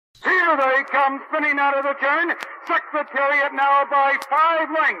Here they come, spinning out of the turn. Secretariat now by 5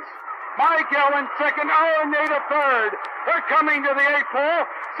 lengths. Miguel in second, our native third. They're coming to the 8th hole.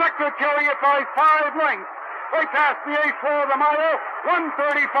 Secretariat by 5 lengths. They pass the 8th hole of the mile,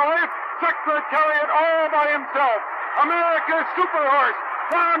 135. Secretariat all by himself. America's super horse,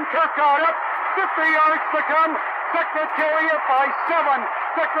 Don Turcotte up, 50 yards to come. Secretariat by 7.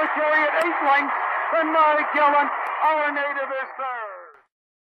 Secretariat 8 lengths. Then Miguel, our native is third.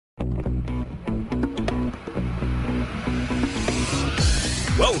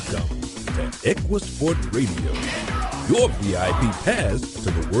 Welcome to EquiSport Radio, your VIP pass to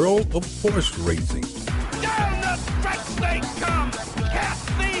the world of horse racing. Down the stretch they come! Cat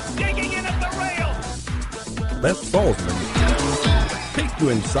thief digging in at the rail! Let Salzman take you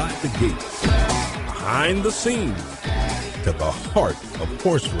inside the gates, behind the scenes, to the heart of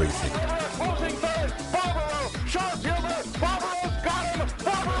horse racing. Closing third, Barbaro, Sharpshooter, Barbaro's got him,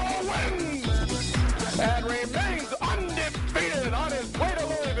 Barbaro wins! And remains undefeated on his way to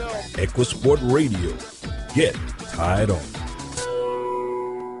Louisville. EquiSport Radio, get tied on.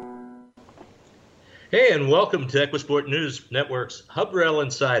 Hey, and welcome to EquiSport News Network's Hub Rail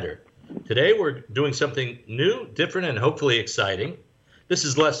Insider. Today we're doing something new, different, and hopefully exciting. This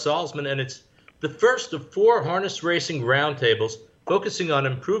is Les Salzman, and it's the first of 4 harness racing roundtables focusing on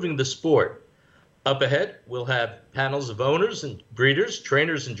improving the sport. Up ahead, we'll have panels of owners and breeders,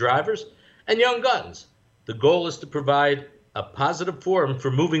 trainers and drivers, and young guns. The goal is to provide a positive forum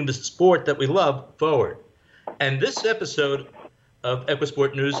for moving the sport that we love forward. And this episode of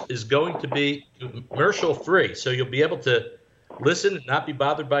EquiSport News is going to be commercial-free, so you'll be able to listen and not be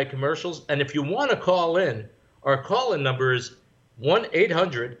bothered by commercials. And if you want to call in, our call-in number is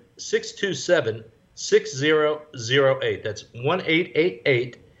 1-800-627-6008. That's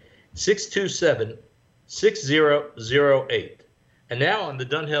 1-888-627-6008. And now on the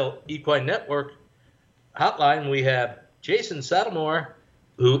Dunhill Equine Network hotline, we have Jason Saddlemore,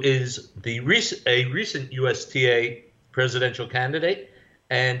 who is a recent USTA presidential candidate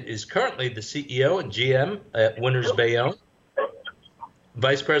and is currently the CEO and GM at Winners Bayonne,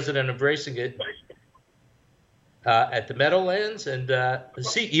 vice president of racing at the Meadowlands, and the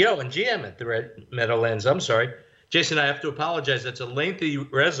CEO and GM at the Meadowlands. I'm sorry. Jason, I have to apologize. That's a lengthy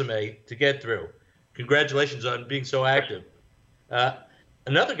resume to get through. Congratulations on being so active.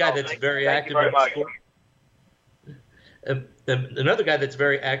 Another guy that's very active in the sport. Another guy that's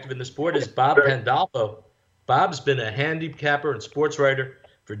very active in the sport is Bob Pandolfo. Bob's been a handicapper and sports writer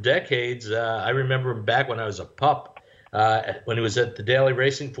for decades. I remember him back when I was a pup, when he was at the Daily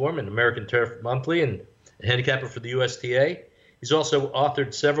Racing Form and American Turf Monthly, and a handicapper for the USTA. He's also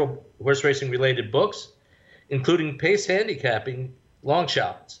authored several horse racing related books, including Pace Handicapping, Long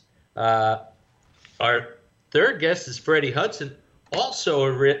Shots. Our third guest is Freddie Hudson, also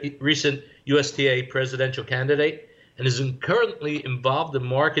a recent USTA presidential candidate, and is currently involved in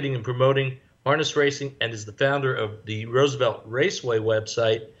marketing and promoting harness racing, and is the founder of the Roosevelt Raceway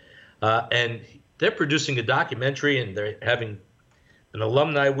website. And they're producing a documentary, and they're having an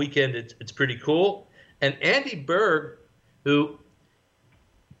alumni weekend. It's pretty cool. And Andy Berg, who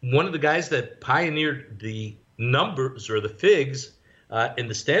one of the guys that pioneered the numbers or the figs in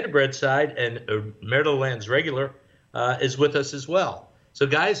the standardbred side and a Meadowlands regular, is with us as well. So,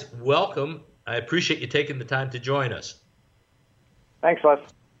 guys, welcome. I appreciate you taking the time to join us. Thanks, Les.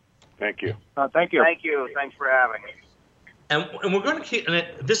 Thank you. Thank you. Thank you. Thanks for having me. And we're going to keep, and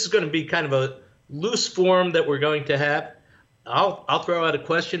this is going to be kind of a loose form that we're going to have. I'll throw out a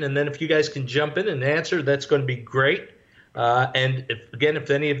question, and then if you guys can jump in and answer, that's going to be great. And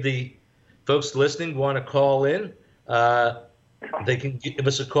if any of the folks listening want to call in, they can give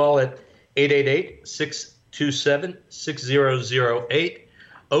us a call at 888-627-6008.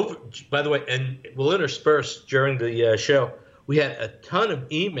 By the way, and we'll intersperse during the show, we had a ton of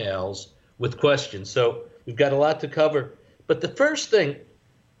emails with questions, so we've got a lot to cover. But the first thing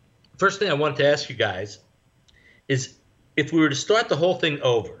I wanted to ask you guys is, if we were to start the whole thing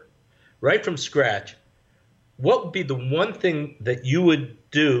over, right from scratch, what would be the one thing that you would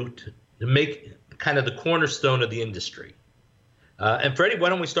do to make kind of the cornerstone of the industry? And Freddie, why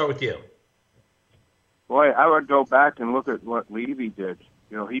don't we start with you? Boy, I would go back and look at what Levy did.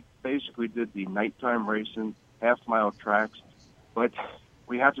 You know, he basically did the nighttime racing, half-mile tracks, but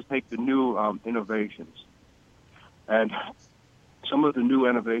we have to take the new innovations. And some of the new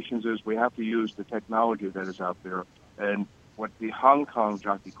innovations is we have to use the technology that is out there. And what the Hong Kong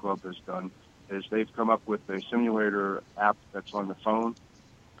Jockey Club has done is they've come up with a simulator app that's on the phone.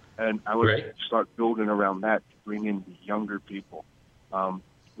 And I would start building around that to bring in the younger people.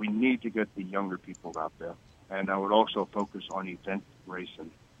 We need to get the younger people out there. And I would also focus on event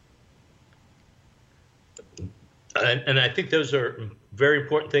racing. And I think those are very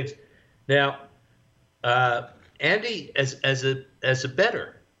important things. Now, Andy, as a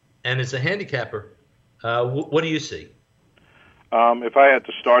bettor and as a handicapper, what do you see? If I had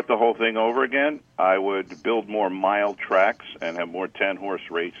to start the whole thing over again, I would build more mile tracks and have more 10-horse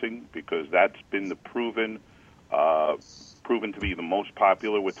racing, because that's been proven to be the most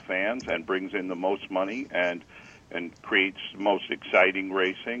popular with fans and brings in the most money and creates the most exciting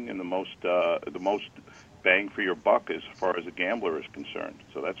racing and the most bang for your buck as far as a gambler is concerned.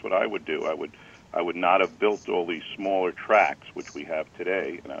 So that's what I would do. I would not have built all these smaller tracks, which we have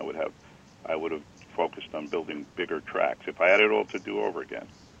today, and I would have focused on building bigger tracks if I had it all to do over again.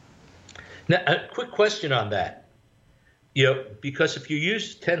 Now, a quick question on that. Because if you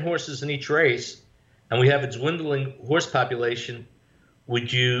use 10 horses in each race and we have a dwindling horse population,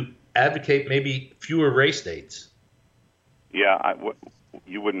 would you advocate maybe fewer race dates? Yeah,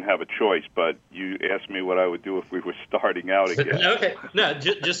 you wouldn't have a choice, but you asked me what I would do if we were starting out again. Okay. No,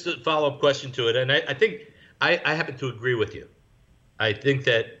 just a follow-up question to it. And I think I happen to agree with you. I think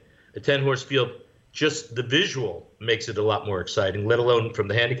that a 10-horse field, just the visual makes it a lot more exciting, let alone from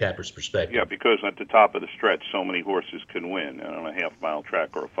the handicapper's perspective. Yeah, because at the top of the stretch, so many horses can win. And on a half-mile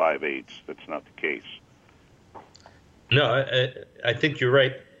track or a 5/8, that's not the case. No, I think you're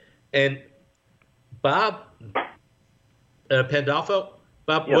right. And Bob Pandolfo,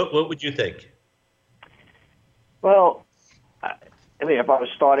 Bob, Yep. what would you think? Well, I mean, if I was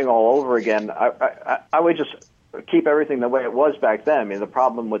starting all over again, I would just keep everything the way it was back then. I mean, the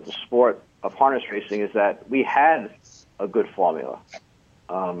problem with the sport of harness racing is that we had a good formula.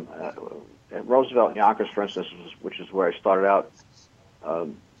 At Roosevelt and Yonkers, for instance, which is where I started out,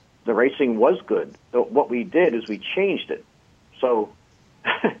 the racing was good. So what we did is we changed it. So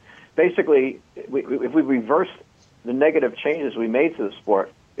basically, if we reversed the negative changes we made to the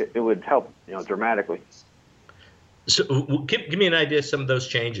sport, it would help, dramatically. So give me an idea of some of those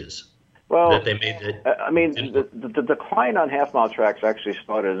changes that they made. The decline on half-mile tracks actually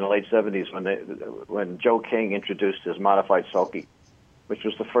started in the late 70s when Joe King introduced his modified sulky, which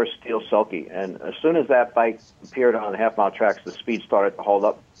was the first steel sulky. And as soon as that bike appeared on the half-mile tracks, the speed started to hold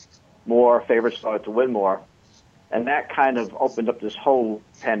up more, favorites started to win more. And that kind of opened up this whole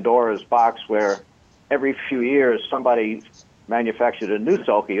Pandora's box where every few years somebody manufactured a new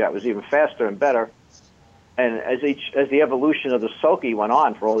sulky that was even faster and better. And as the evolution of the sulky went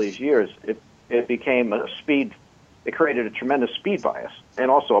on for all these years, it became it created a tremendous speed bias and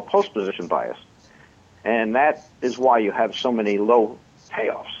also a post position bias. And that is why you have so many low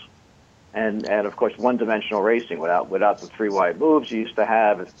payoffs. And of course, one-dimensional racing without the three wide moves you used to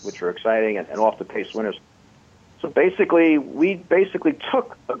have, which were exciting, and off-the-pace winners. So basically, we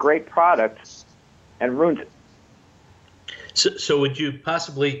took a great product and ruined it. So would you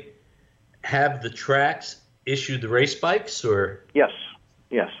possibly have the tracks issue the race bikes, or? Yes.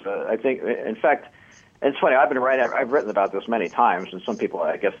 I think, in fact, it's funny. I've written about this many times, and some people,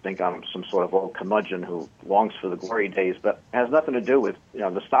 I guess, think I'm some sort of old curmudgeon who longs for the glory days, but it has nothing to do with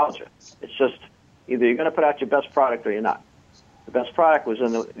nostalgia. It's just either you're going to put out your best product or you're not. The best product was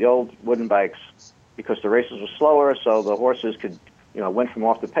in the old wooden bikes because the races were slower, so the horses could win from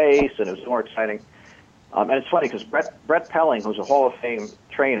off the pace, and it was more exciting. And it's funny because Brett Pelling, who's a Hall of Fame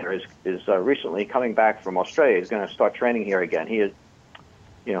trainer, is recently coming back from Australia. He's going to start training here again. He is,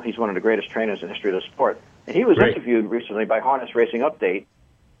 he's one of the greatest trainers in the history of the sport. And he was interviewed recently by Harness Racing Update,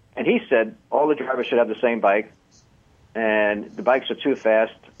 and he said all the drivers should have the same bike, and the bikes are too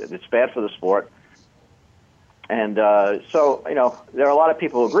fast. It's bad for the sport. And so, there are a lot of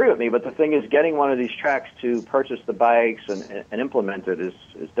people who agree with me, but the thing is, getting one of these tracks to purchase the bikes and implement it is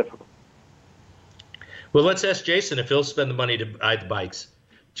difficult. Well, let's ask Jason if he'll spend the money to buy the bikes.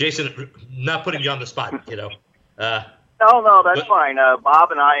 Jason, not putting you on the spot, No, that's fine.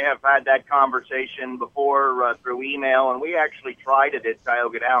 Bob and I have had that conversation before through email, and we actually tried it at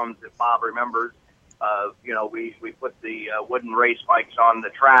Tioga Downs, if Bob remembers. We put the wooden race bikes on the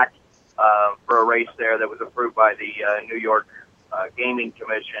track for a race there that was approved by the New York Gaming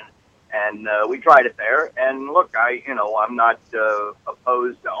Commission. And we tried it there. And look, I'm not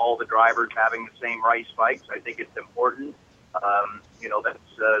opposed to all the drivers having the same race bikes. I think it's important. That's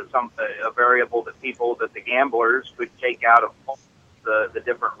a variable that the gamblers could take out of the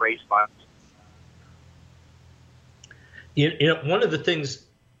different race bikes. One of the things,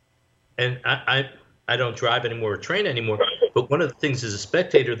 and I don't drive anymore or train anymore, but one of the things as a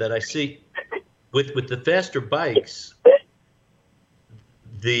spectator that I see with the faster bikes,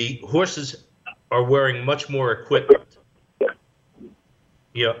 the horses are wearing much more equipment.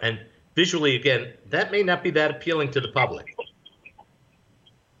 And visually, again, that may not be that appealing to the public.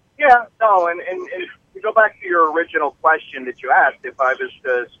 Yeah, no, and To go back to your original question that you asked, if I was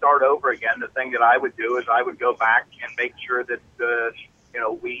to start over again, the thing that I would do is I would go back and make sure that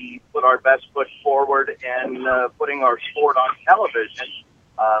we put our best foot forward in putting our sport on television,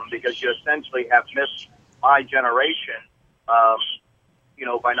 because you essentially have missed my generation,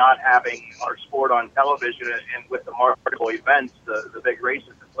 by not having our sport on television and with the marketable events, the big races,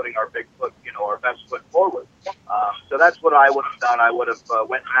 and putting our big foot, our best foot forward. So that's what I would have done. I would have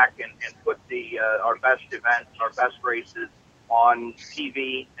went back and put our best events, our best races on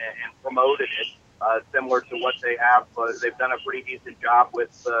TV and promoted it, similar to what they have. They've done a pretty decent job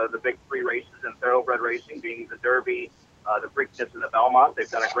with the big three races in thoroughbred racing, being the Derby, the Preakness, and the Belmont. They've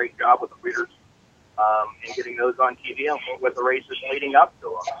done a great job with the breeders in getting those on TV and with the races leading up to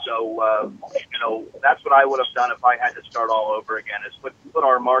them. So, that's what I would have done if I had to start all over again, is put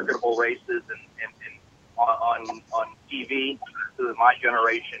our marketable races on TV so that my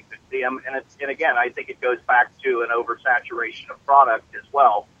generation could see them. And again, I think it goes back to an oversaturation of product as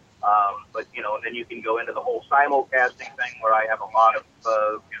well. But, and then you can go into the whole simulcasting thing where I have a lot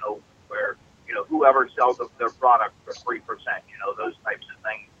of, where, whoever sells their product for 3%, those types of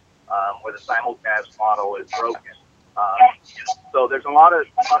things, where the simulcast model is broken. So there's a lot of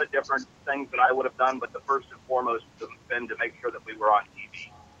different things that I would have done, but the first and foremost has been to make sure that we were on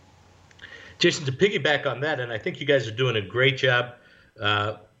TV. Jason, to piggyback on that, and I think you guys are doing a great job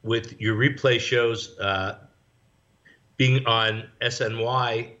with your replay shows being on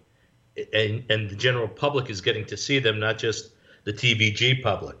SNY, and the general public is getting to see them, not just the TVG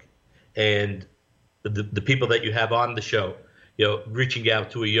public. And the people that you have on the show, reaching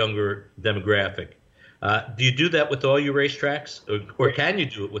out to a younger demographic. Do you do that with all your racetracks, or can you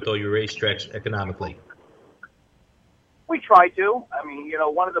do it with all your racetracks economically? We try to. I mean,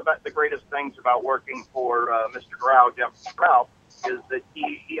 one of the greatest things about working for Mr. Grau, Jeff Grau, is that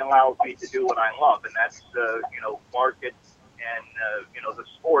he allows me to do what I love, and that's market and the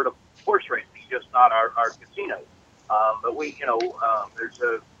sport of horse racing, just not our casinos. But we, there's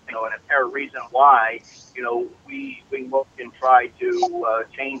an apparent reason why we look and try to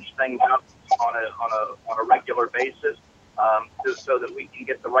change things up on a regular basis, so that we can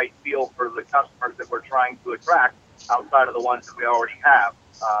get the right feel for the customers that we're trying to attract outside of the ones that we already have.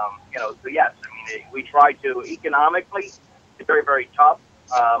 So yes, I mean, we try to economically. It's very, very tough.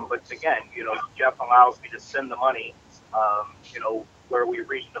 But again, Jeff allows me to spend the money, where we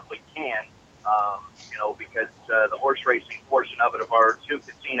reasonably can, because the horse racing portion of it, of our two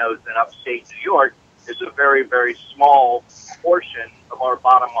casinos in upstate New York, is a very, very small portion of our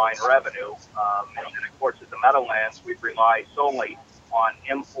bottom line revenue. And of course, at the Meadowlands, we rely solely on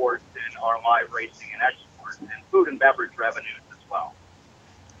imports and our live racing and exports, and food and beverage revenues as well.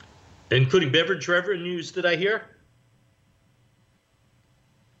 Including beverage revenues, did I hear?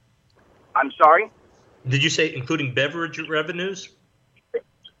 I'm sorry? Did you say including beverage revenues?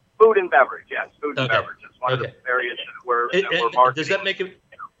 Food and beverage, yes. Food and beverage. It's one of the areas that we're marketing. Does that make it?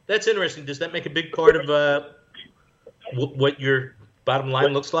 That's interesting. Does that make a big part of what your bottom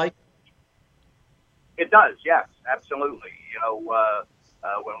line looks like? It does, yes, absolutely.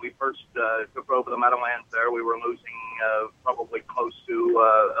 When we first took over the Meadowlands there, we were losing probably close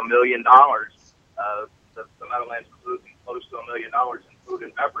to $1 million. The Meadowlands was losing close to $1 million in food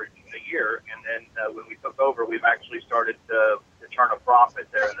and beverage in a year. And then when we took over, we've actually started to turn a profit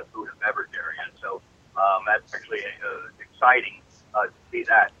there in the food and beverage area. So that's actually exciting to see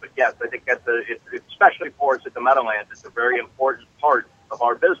that. But yes, I think that's especially for us at the Meadowlands, it's a very important part of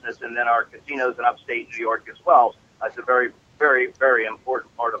our business. And then our casinos in upstate New York as well. It's a very, very, very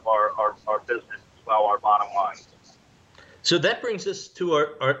important part of our business as well, our bottom line. So that brings us to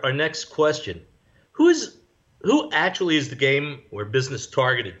our next question. Who actually is the game or business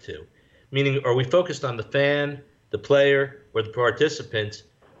targeted to? Meaning, are we focused on the fan, the player, or the participants,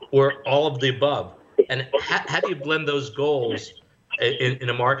 or all of the above? And how do you blend those goals in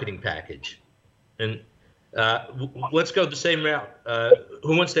a marketing package? And let's go the same route.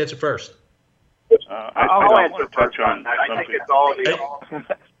 Who wants to answer first? I'll answer first. I think it's all of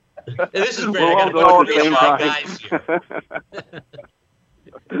the. This is great. We'll I all go at the same time. Guys here.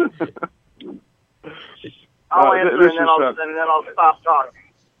 I'll answer and then I'll stop talking.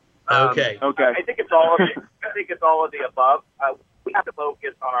 Okay. I think it's all of the above. We have to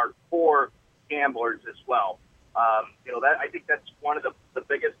focus on our core gamblers as well. I think that's one of the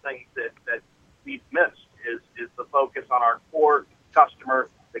biggest things that we've missed is the focus on our core customer,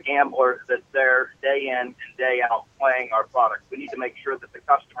 the gambler that's there day in and day out playing our product. We need to make sure that the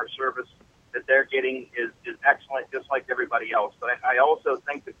customer service that they're getting is excellent, just like everybody else. But I also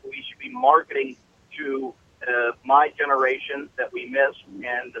think that we should be marketing to my generation that we missed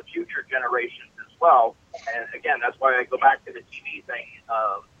and the future generations as well. And again, that's why I go back to the TV thing.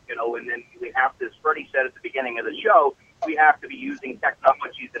 And then we have to, as Freddie said at the beginning of the show, we have to be using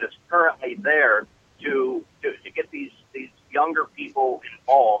technology that is currently there to get these younger people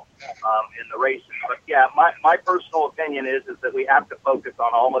involved in the races. But yeah, my personal opinion is that we have to focus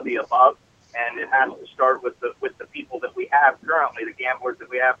on all of the above, and it has to start with the people that we have currently, the gamblers that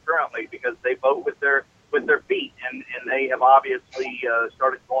we have currently, because they vote with their feet, and they have obviously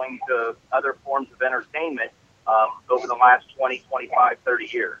started going to other forms of entertainment over the last 20, 25, 30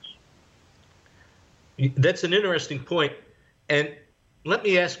 years. That's an interesting point. And let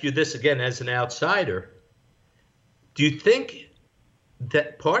me ask you this again as an outsider. Do you think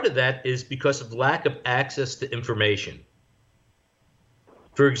that part of that is because of lack of access to information?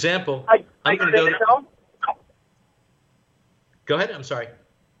 For example, I'm going to go to... Go ahead. I'm sorry.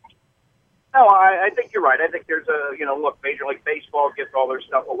 No, I think you're right. I think there's look, Major League Baseball gets all their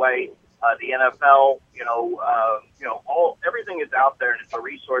stuff away. The NFL, everything is out there, and it's a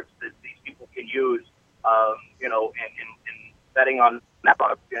resource that these people can use, in betting on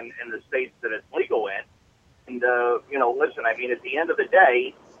network in the states that it's legal in. And, listen, I mean, at the end of the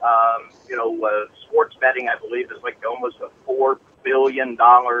day, sports betting, I believe, is like almost a $4 billion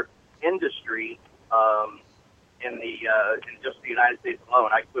industry in just the United States alone.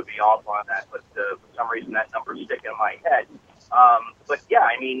 I could be off on that, but for some reason that number's sticking in my head. But yeah,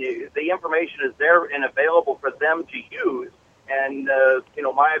 I mean, the information is there and available for them to use. And,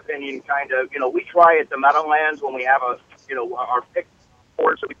 my opinion, kind of, we try at the Meadowlands when we have our pick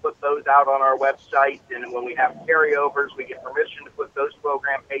boards, so we put those out on our website. And when we have carryovers, we get permission to put those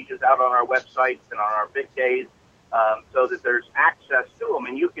program pages out on our websites and on our big days, so that there's access to them.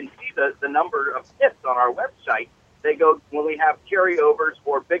 And you can see the number of hits on our website. They go, when we have carryovers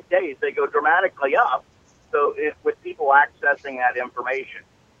or big days, they go dramatically up. So with people accessing that information.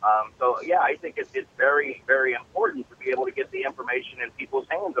 So yeah, I think it's very, very important to be able to get the information in people's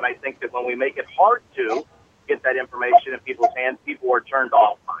hands. And I think that when we make it hard to get that information in people's hands, people are turned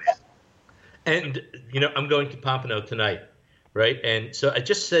off by it. And, I'm going to Pompano tonight, right? And so I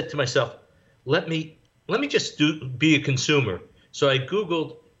just said to myself, let me just be a consumer. So I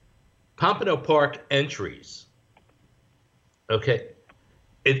Googled Pompano Park entries. Okay.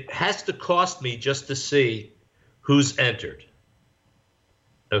 It has to cost me just to see who's entered.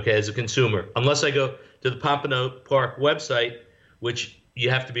 Okay, as a consumer, unless I go to the Pompano Park website, which you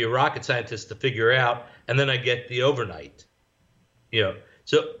have to be a rocket scientist to figure out, and then I get the overnight.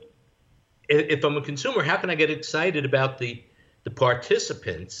 So if I'm a consumer, how can I get excited about the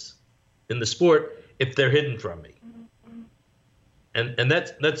participants in the sport if they're hidden from me? And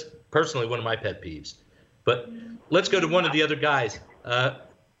that's personally one of my pet peeves. But let's go to one of the other guys.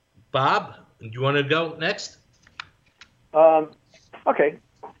 Bob, do you want to go next? Okay.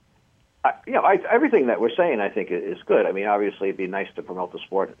 Everything that we're saying, I think, is good. I mean, obviously, it'd be nice to promote the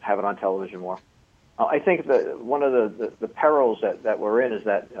sport, have it on television more. I think that one of the perils that we're in is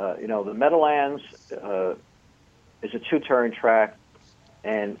that, the Meadowlands is a two-turn track,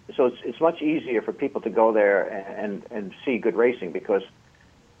 and so it's much easier for people to go there and see good racing, because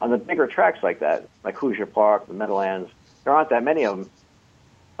on the bigger tracks like that, like Hoosier Park, the Meadowlands, there aren't that many of them.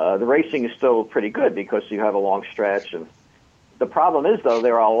 The racing is still pretty good because you have a long stretch. And the problem is, though,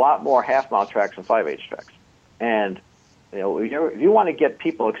 there are a lot more half-mile tracks and 5/8 tracks. And, if you want to get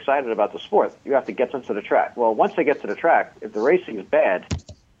people excited about the sport, you have to get them to the track. Well, once they get to the track, if the racing is bad,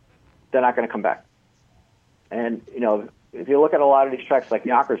 they're not going to come back. And, if you look at a lot of these tracks, like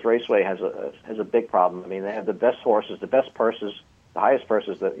Yonkers Raceway has a big problem. I mean, they have the best horses, the best purses, the highest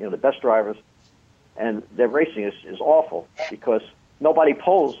purses, the best drivers, and their racing is awful because nobody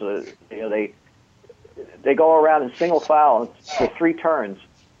pulls. They go around in single file for 3 turns,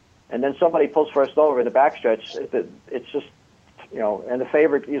 and then somebody pulls first over in the backstretch. It's just, and the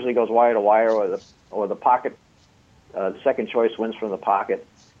favorite usually goes wire to wire, or the pocket. The second choice wins from the pocket.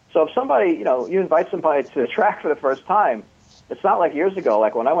 So if somebody, you invite somebody to the track for the first time, it's not like years ago.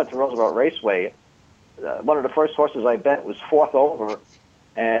 Like when I went to Roosevelt Raceway, one of the first horses I bet was 4th over,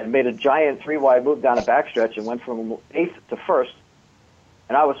 and made a giant 3-wide move down the backstretch and went from 8th to 1st,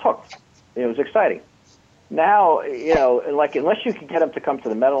 and I was hooked. It was exciting. Now, unless you can get them to come to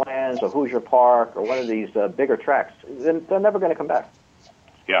the Meadowlands or Hoosier Park or one of these bigger tracks, then they're never going to come back.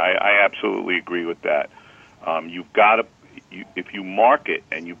 Yeah, I absolutely agree with that. You've got to, if you market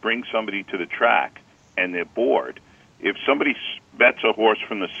and you bring somebody to the track and they're bored, if somebody bets a horse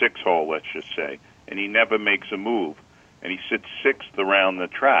from the 6th hole, let's just say, and he never makes a move, and he sits 6th around the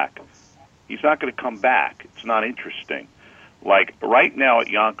track, he's not going to come back. It's not interesting. Like right now at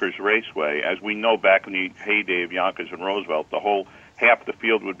Yonkers Raceway, as we know back in the heyday of Yonkers and Roosevelt, the whole half the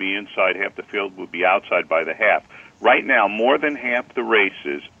field would be inside, half the field would be outside by the half. Right now, more than half the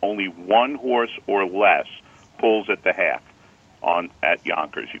races, only one horse or less pulls at the half at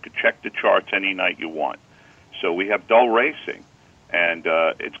Yonkers. You could check the charts any night you want. So we have dull racing, and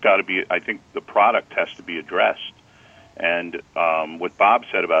it's got to be, I think the product has to be addressed. And what Bob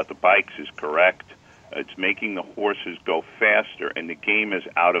said about the bikes is correct. It's making the horses go faster, and the game is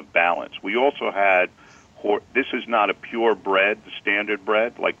out of balance. We also had, this is not a pure bred, the standard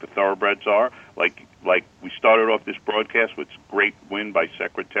bred, like the thoroughbreds are. Like we started off this broadcast with a great win by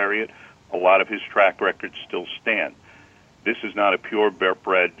Secretariat. A lot of his track records still stand. This is not a pure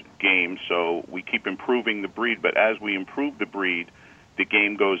bred game, so we keep improving the breed. But as we improve the breed, the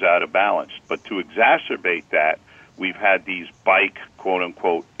game goes out of balance. But to exacerbate that, we've had these bike,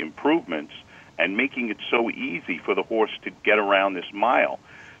 quote-unquote, improvements and making it so easy for the horse to get around this mile.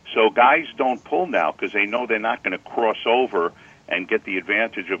 So guys don't pull now because they know they're not going to cross over and get the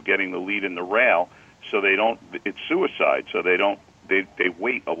advantage of getting the lead in the rail. So they don't. It's suicide. So they don't. They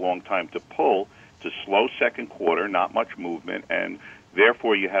wait a long time to pull. It's a slow second quarter, not much movement, and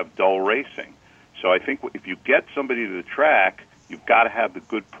therefore you have dull racing. So I think if you get somebody to the track, you've got to have the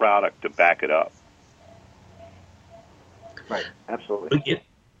good product to back it up. Right. Absolutely.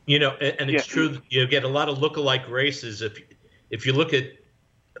 You know, and it's true. You get a lot of look-alike races. If you look at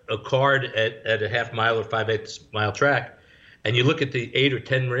a card at a half mile or 5/8 mile track, and you look at the 8 or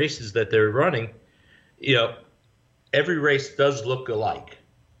 10 races that they're running, you know, every race does look alike.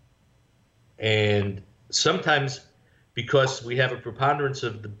 And sometimes, because we have a preponderance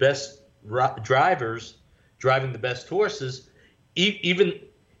of the best drivers driving the best horses, even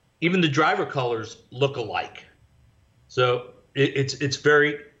the driver colors look alike. So it's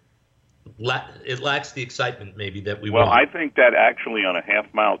very. It lacks the excitement maybe that we want. Well, I think that actually on a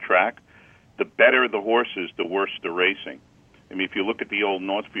half-mile track, the better the horses, the worse the racing. I mean, if you look at the old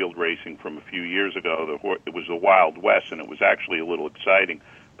Northfield racing from a few years ago, it was the Wild West, and it was actually a little exciting.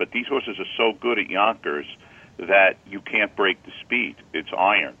 But these horses are so good at Yonkers that you can't break the speed. It's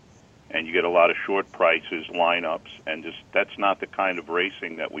iron, and you get a lot of short prices, lineups, and just that's not the kind of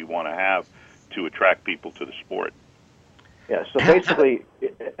racing that we want to have to attract people to the sport. Yeah, so basically,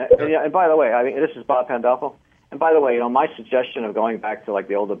 and by the way, I mean, this is Bob Pandolfo. And by the way, you know, my suggestion of going back to like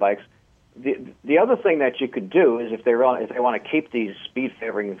the older bikes, the other thing that you could do is if they want to keep these speed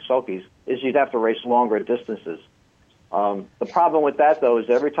favoring sulkies, is you'd have to race longer distances. The problem with that though is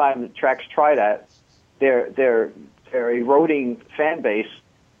every time the tracks try that, their eroding fan base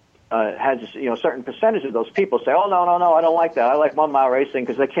has, you know, a certain percentage of those people say, oh no, I don't like that. I like 1 mile racing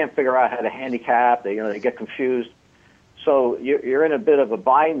because they can't figure out how to handicap. They get confused. So you're in a bit of a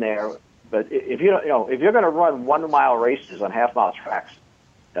bind there. But if you're going to run 1 mile races on half mile tracks,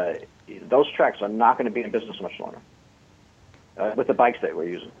 those tracks are not going to be in business much longer with the bikes that we're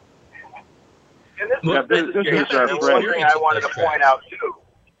using. And this is one thing I wanted to point out too.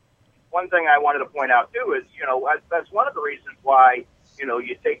 One thing I wanted to point out too is, you know, that's one of the reasons why, you know,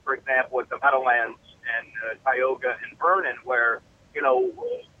 you take, for example, with the Meadowlands and Tioga and Vernon, where, you know,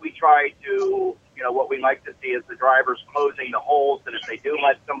 we try to, you know, what we like to see is the drivers closing the holes, and if they do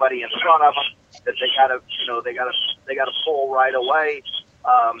let somebody in front of them, that they gotta pull right away.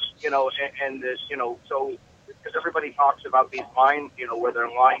 You know, and you know, so because everybody talks about these lines, you know, where they're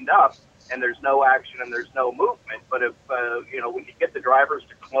lined up and there's no action and there's no movement. But if you know, we could get the drivers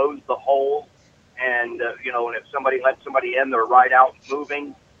to close the holes, and you know, and if somebody lets somebody in, they're right out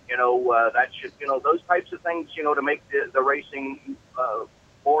moving. You know, that should, you know, those types of things, you know, to make the racing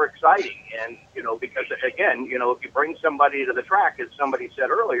more exciting. And, you know, because, again, you know, if you bring somebody to the track, as somebody said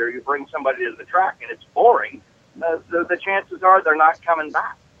earlier, you bring somebody to the track and it's boring, the chances are they're not coming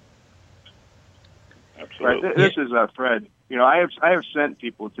back. Absolutely. Right. This is Fred. You know, I have sent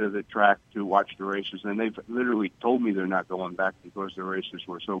people to the track to watch the races, and they've literally told me they're not going back because the races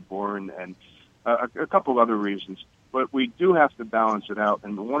were so boring, and a couple of other reasons. But we do have to balance it out.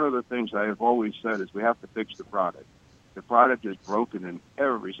 And one of the things I have always said is we have to fix the product. The product is broken in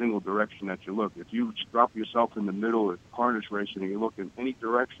every single direction that you look. If you drop yourself in the middle of harness racing and you look in any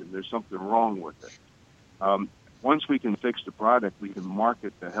direction, there's something wrong with it. Once we can fix the product, we can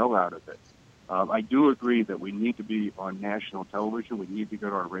market the hell out of it. I do agree that we need to be on national television. We need to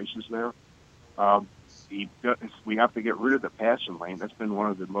get our races there. We have to get rid of the passing lane. That's been one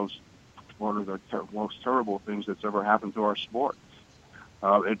of the most terrible things that's ever happened to our sport.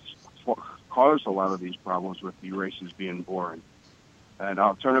 It's caused a lot of these problems with the races being boring. And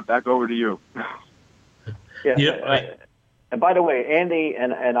I'll turn it back over to you. And by the way, Andy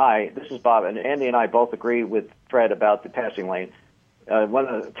and I, this is Bob, and Andy and I both agree with Fred about the passing lane.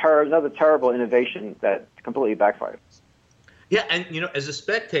 Another terrible innovation that completely backfired. Yeah, and as a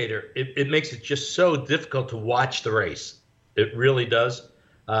spectator, it makes it just so difficult to watch the race. It really does.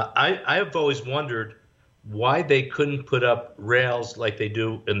 I have always wondered why they couldn't put up rails like they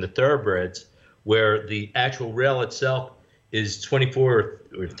do in the thoroughbreds, where the actual rail itself is 24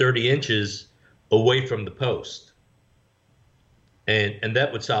 or 30 inches away from the post, and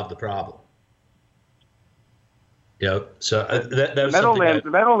that would solve the problem. So that was something.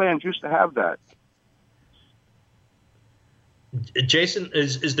 The Meadowlands used to have that. Jason,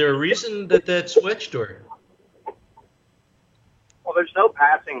 is there a reason that switched, or? Well, there's no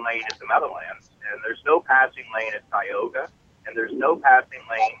passing lane at the Meadowlands, and there's no passing lane at Tioga, and there's no passing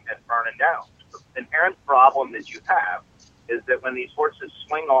lane at Vernon Downs. The inherent problem that you have is that when these horses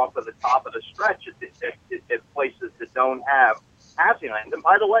swing off of the top of the stretch at places that don't have passing lanes. And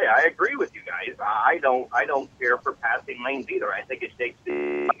by the way, I agree with you guys. I don't care for passing lanes either. I think it takes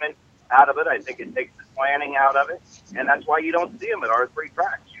the equipment out of it. I think it takes the planning out of it, and that's why you don't see them at our 3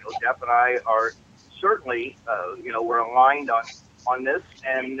 tracks. Jeff and I are certainly, we're aligned on this.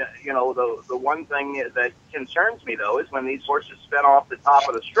 And the one thing that concerns me though is when these horses spin off the top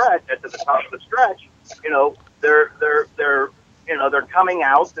of the stretch, they're coming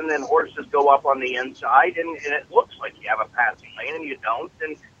out, and then horses go up on the inside, and it looks like you have a passing lane, and you don't,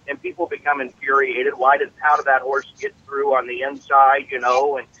 and people become infuriated. How did that horse get through on the inside?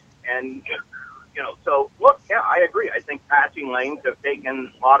 So look, yeah, I agree. I think passing lanes have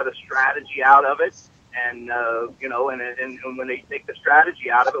taken a lot of the strategy out of it, and when they take the strategy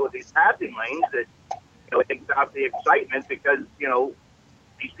out of it with these passing lanes, it takes out the excitement because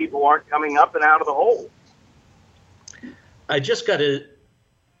these people aren't coming up and out of the hole. I just got a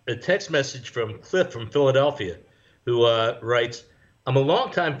text message from Cliff from Philadelphia, who writes, "I'm a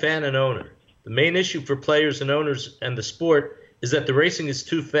longtime fan and owner. The main issue for players and owners and the sport is that the racing is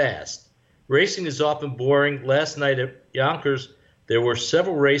too fast. Racing is often boring. Last night at Yonkers, there were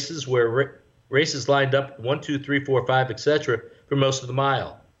several races where races lined up 1, 2, 3, 4, 5, etc. for most of the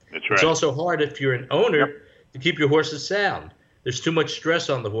mile. That's right. It's also hard if you're an owner to keep your horses sound. There's too much stress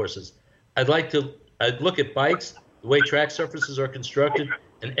on the horses. I'd look at bikes, the way track surfaces are constructed,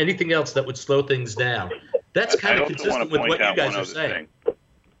 and anything else that would slow things down." That's kind of consistent with what you guys are saying.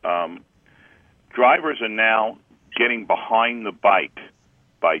 Drivers are now getting behind the bike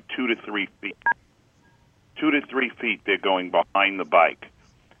by 2 to 3 feet. 2 to 3 feet they're going behind the bike.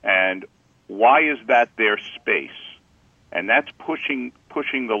 And why is that their space? And that's pushing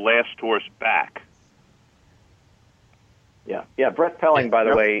the last horse back. Yeah. Brett Pelling, by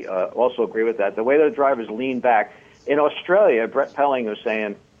the way, also agree with that. The way the drivers lean back. In Australia, Brett Pelling was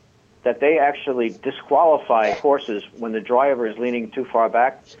saying that they actually disqualify horses when the driver is leaning too far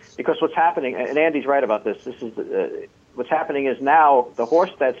back, because what's happening, and Andy's right about this, what's happening is now the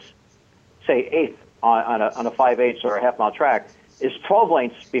horse that's, say, 8th on a 5/8 or a half-mile track is 12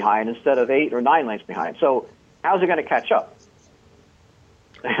 lengths behind instead of 8 or 9 lengths behind. So how's it going to catch up?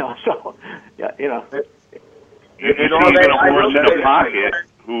 It's even a horse in a pocket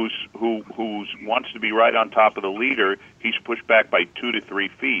who wants to be right on top of the leader. He's pushed back by 2 to 3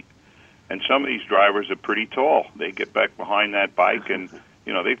 feet, and some of these drivers are pretty tall. They get back behind that bike, and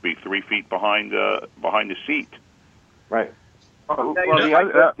they'd be 3 feet behind the seat. Right. Well,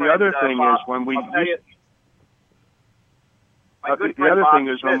 the other thing is when we. My good friend Bob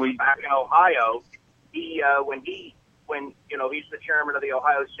Smith, back in Ohio, he's the chairman of the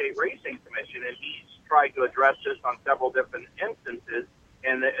Ohio State Racing Commission, and he's tried to address this on several different instances,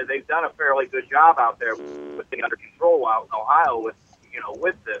 and they've done a fairly good job out there with it under control out in Ohio with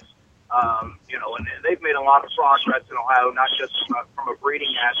this. And they've made a lot of progress in Ohio, not just from a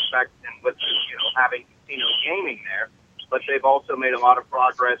breeding aspect and with having casino gaming there, but they've also made a lot of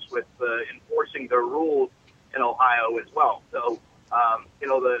progress with enforcing their rules in Ohio as well. So,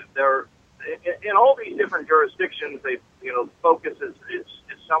 they're in all these different jurisdictions. The focus is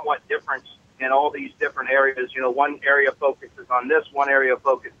somewhat different in all these different areas. One area focuses on this, one area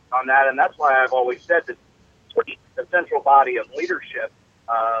focuses on that, and that's why I've always said that the central body of leadership,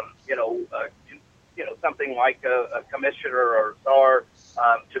 something like a commissioner or czar,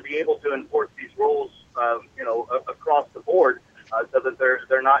 to be able to enforce these rules, across the board, so that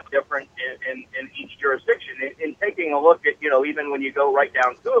they're not different in each jurisdiction. In taking a look at, even when you go right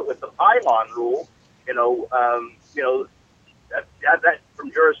down to it with the pylon rule, that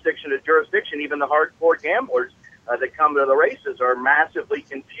from jurisdiction to jurisdiction, even the hardcore gamblers that come to the races are massively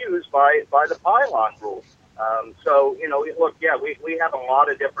confused by the pylon rule. Look, we have a lot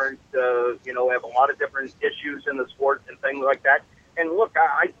of different, have a lot of different issues in the sport and things like that. And look,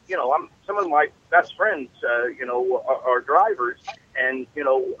 I'm some of my best friends, are drivers, and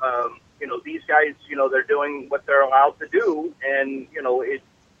these guys, they're doing what they're allowed to do,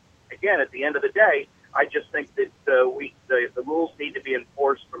 again, at the end of the day, I just think that the rules need to be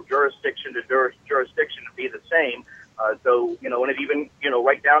enforced from jurisdiction to jurisdiction to be the same. So, you know, and it even, you know,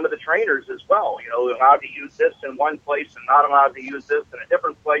 right down to the trainers as well, you know, allowed to use this in one place and not allowed to use this in a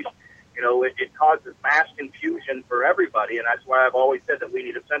different place. You know, it causes mass confusion for everybody. And that's why I've always said that we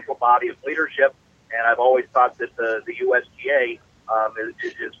need a central body of leadership. And I've always thought that the USGA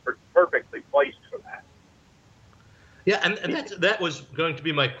is perfectly placed for that. Yeah, and that was going to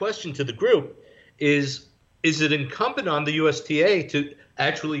be my question to the group, is it incumbent on the USTA to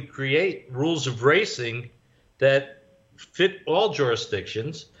actually create rules of racing that fit all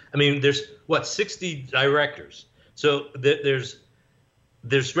jurisdictions? I mean, there's, 60 directors. So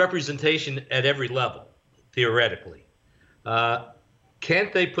there's representation at every level, theoretically.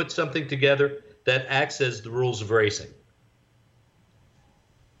 Can't they put something together that acts as the rules of racing?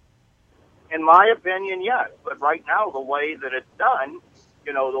 In my opinion, yes. But right now, the way that it's done,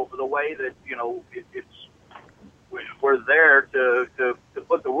 you know, the way that, you know, we're there to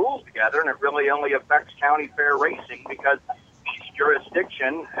put the rules together, and it really only affects county fair racing because each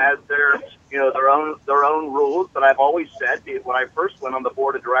jurisdiction has their own rules. But I've always said, when I first went on the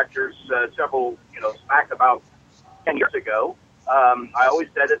board of directors back about 10 years ago, I always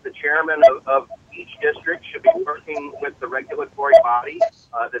said that the chairman of each district should be working with the regulatory body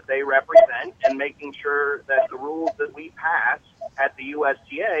that they represent and making sure that the rules that we pass at the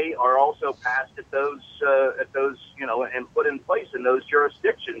USGA are also passed at those and put in place in those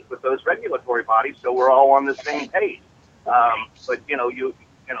jurisdictions with those regulatory bodies, so we're all on the same page. But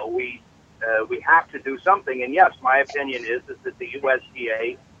we have to do something, and yes, my opinion is that the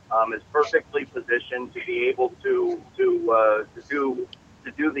USGA is perfectly positioned to be able to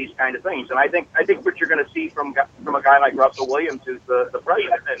do these kind of things. And I think what you're going to see from a guy like Russell Williams, who's the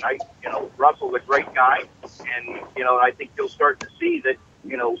president, and Russell's a great guy, and I think you'll start to see that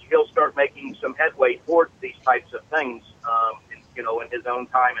he'll start making some headway towards these types of things, in his own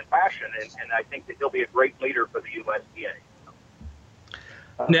time and fashion, and I think that he'll be a great leader for the USDA.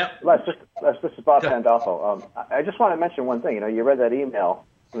 Now, this is Bob Pandolfo. I just want to mention one thing. You read that email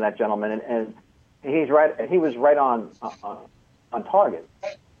from that gentleman, and he's right. He was right on target.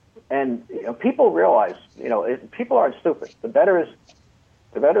 And people realize, people aren't stupid. The bettors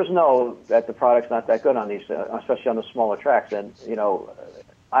know that the product's not that good on these, especially on the smaller tracks. And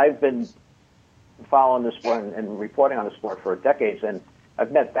I've been following this sport and reporting on the sport for decades, and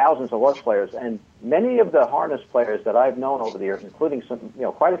I've met thousands of horse players, and many of the harness players that I've known over the years, including some,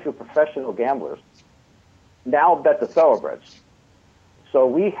 quite a few professional gamblers, now bet the thoroughbreds. So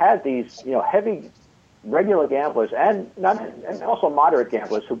we had these, heavy, regular gamblers and also moderate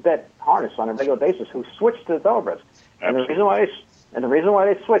gamblers who bet harness on a regular basis who switched to the thoroughbreds. And the reason why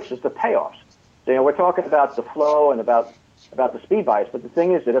they switched is the payoffs. So, we're talking about the flow and about the speed bias, but the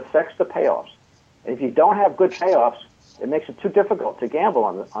thing is, it affects the payoffs. And if you don't have good payoffs, it makes it too difficult to gamble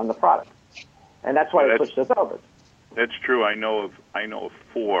on the product, and that's why they switched to thoroughbreds. That's true. I know of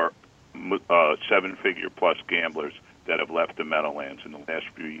 4 7-figure plus gamblers that have left the Meadowlands in the last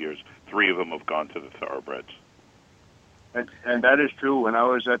few years. 3 of them have gone to the thoroughbreds. And that is true. When I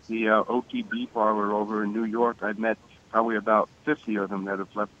was at the OTB parlor over in New York, I'd met probably about 50 of them that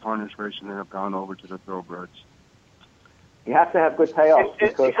have left harness racing and have gone over to the thoroughbreds. You have to have good payoffs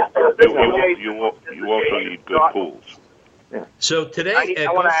because you also need good pools. Yeah. So today at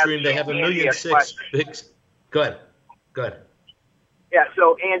Gulfstream they have 1.6 million. Go ahead. Yeah.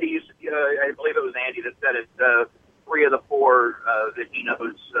 So Andy, I believe it was Andy that said it. 3 of the 4 that he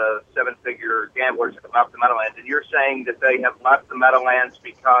knows 7-figure gamblers have left the Meadowlands, and you're saying that they have left the Meadowlands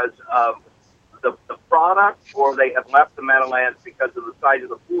because of the product, or they have left the Meadowlands because of the size of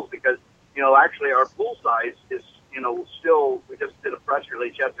the pools? Because actually our pool size is still, we just did a press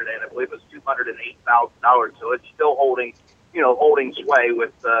release yesterday, and I believe it was $208,000. So it's still holding sway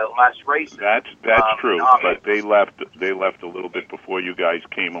with less races. That's true, but they left a little bit before you guys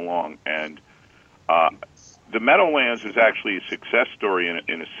came along, and the Meadowlands is actually a success story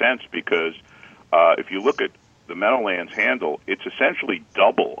in a sense because if you look at the Meadowlands handle, it's essentially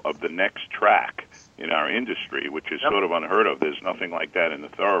double of the next track in our industry, which is sort of unheard of. There's nothing like that in the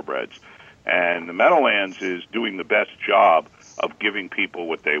thoroughbreds. And the Meadowlands is doing the best job of giving people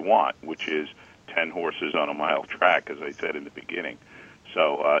what they want, which is 10 horses on a mile track, as I said in the beginning.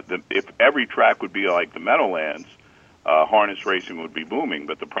 So if every track would be like the Meadowlands, harness racing would be booming.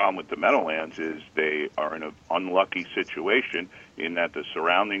 But the problem with the Meadowlands is they are in an unlucky situation in that the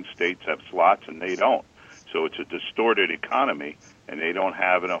surrounding states have slots and they don't. So it's a distorted economy, and they don't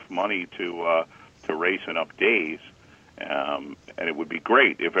have enough money to race enough days. And it would be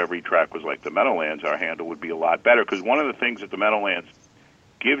great if every track was like the Meadowlands. Our handle would be a lot better, because one of the things that the Meadowlands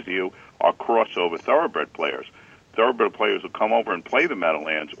gives you are crossover thoroughbred players. Thoroughbred players will come over and play the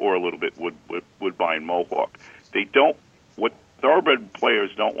Meadowlands, or a little bit Woodbine Mohawk. They don't. What thoroughbred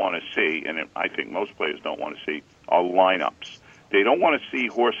players don't want to see, and I think most players don't want to see, are lineups. They don't want to see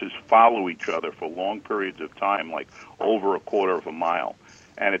horses follow each other for long periods of time, like over a quarter of a mile.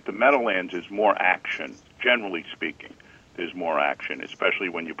 And at the Meadowlands, there's more action, generally speaking. There's more action, especially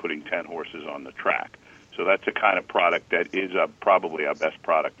when you're putting 10 horses on the track. So that's the kind of product that is probably our best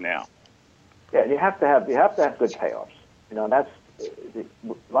product now. Yeah, you have to have good payoffs. You know, that's a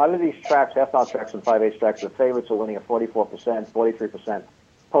lot of these tracks, half-mile tracks and 5/8 tracks. The favorites are winning at 44%, 43%.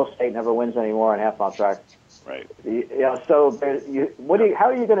 Post-8 never wins anymore on half-mile tracks. Right. You know, so how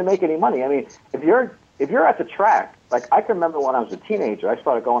are you going to make any money? I mean, if you're at the track, like I can remember when I was a teenager, I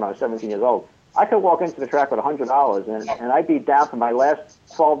started going when I was 17 years old. I could walk into the track with $100, and I'd be down to my last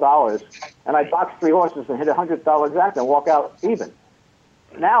 $12, and I'd box 3 horses and hit a $100 exact and walk out even.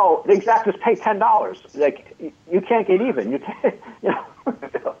 Now the exactors pay $10. Like you can't get even. You can't, you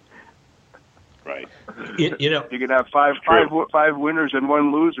know. Right. You know, you could have five winners and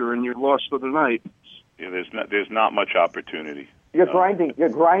 1 loser, and you're lost for the night. Yeah, there's not much opportunity. You're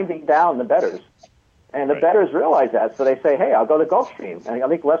grinding down the bettors. And the bettors realize that, so they say, "Hey, I'll go to Gulfstream." And I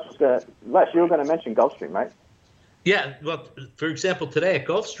think Les, you were going to mention Gulfstream, right? Yeah. Well, for example, today at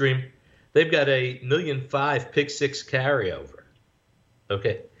Gulfstream, they've got a $1.5 million pick 6 carryover.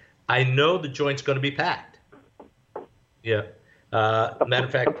 Okay, I know the joint's going to be packed. Yeah. Matter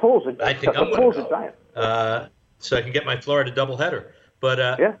of fact, I think I'm going to go, so I can get my Florida doubleheader.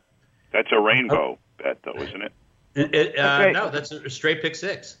 But yeah, that's a rainbow bet, though, isn't it? No, that's a straight pick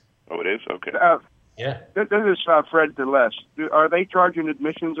 6. Oh, it is? Okay. Yeah. This is Fred DeLess. Are they charging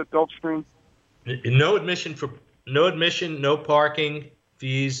admissions at Gulfstream? No admission, no parking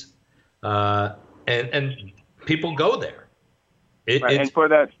fees, and people go there. And for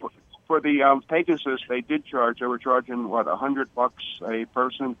the Pegasus, they were charging what, $100 a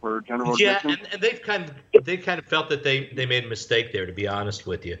person for general admission? Yeah, and they've kind of felt that they made a mistake there. To be honest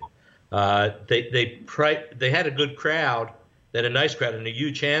with you, they had a good crowd, they had a nice crowd and a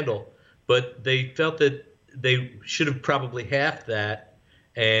huge handle. But they felt that they should have probably halved that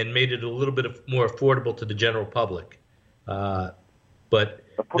and made it a little bit more affordable to the general public. But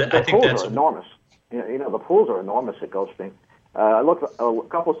I think that's enormous. You know, the pools are enormous at Gulfstream. I looked a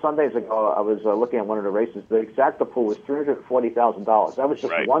couple of Sundays ago. I was looking at one of the races. The exacta pool was $340,000. That was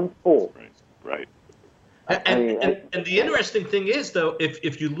just one pool. Right. And the interesting thing is, though,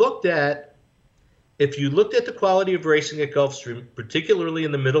 if you looked at the quality of racing at Gulfstream, particularly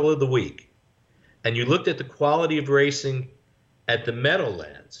in the middle of the week, and you looked at the quality of racing at the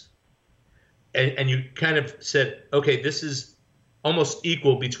Meadowlands, and you kind of said, okay, this is almost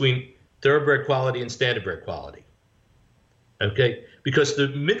equal between thoroughbred quality and standardbred quality. Okay? Because the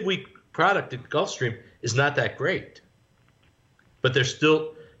midweek product at Gulfstream is not that great. But they're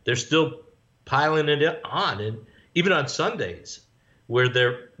still piling it on. And even on Sundays, where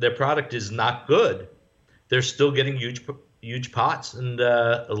their product is not good, they're still getting huge pots and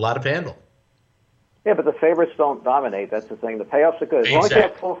a lot of handle. Yeah, but the favorites don't dominate. That's the thing. The payoffs are good. As long as you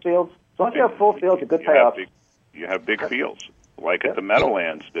have full fields, a good payoff. You have big fields. Like at the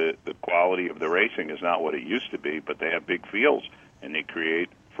Meadowlands, the quality of the racing is not what it used to be, but they have big fields, and they create,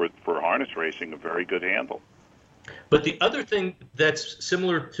 for harness racing, a very good handle. But the other thing that's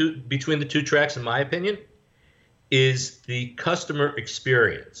similar to between the two tracks, in my opinion, is the customer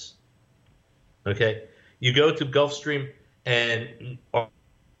experience. Okay? You go to Gulfstream, and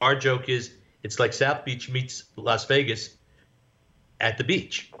our joke is it's like South Beach meets Las Vegas at the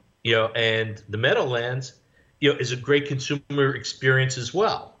beach. You know, and the Meadowlands, you know, is a great consumer experience as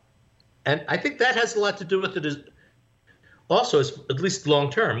well. And I think that has a lot to do with it also, at least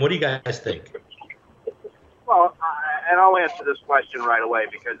long term. What do you guys think? Well, and I'll answer this question right away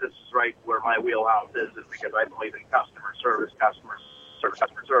because this is right where my wheelhouse is because I believe in customer service.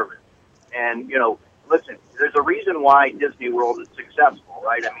 And, you know, listen, there's a reason why Disney World is successful,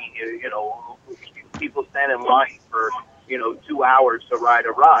 right? I mean, you know, people stand in line for, 2 hours to ride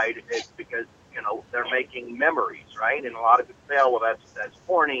a ride. It's because, they're making memories, right? And a lot of people say, oh, well, that's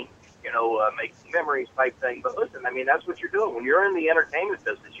corny, making memories type thing. But listen, I mean, that's what you're doing. When you're in the entertainment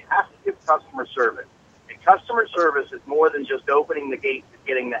business, you have to give customer service. And customer service is more than just opening the gate and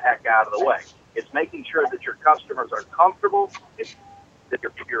getting the heck out of the way. It's making sure that your customers are comfortable. That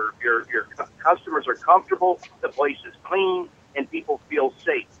your customers are comfortable, the place is clean, and people feel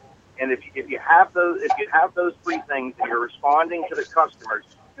safe. And if you have those 3 things, and you're responding to the customers,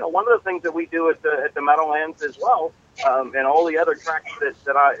 one of the things that we do at the Meadowlands as well, and all the other tracks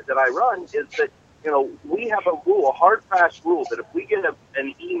that I run is that we have a rule, a hard fast rule, that if we get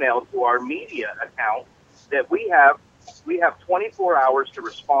an email to our media account, that we have 24 hours to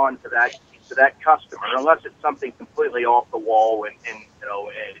respond to that customer, unless it's something completely off the wall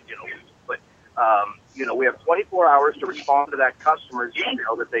but we have 24 hours to respond to that customer's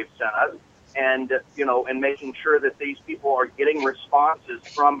email that they've sent us, and making sure that these people are getting responses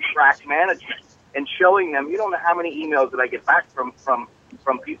from track management and showing them. You don't know how many emails that I get back from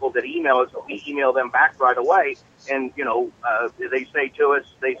people that email us, and we email them back right away. And, they say to us,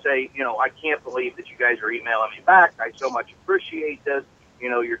 I can't believe that you guys are emailing me back. I so much appreciate this.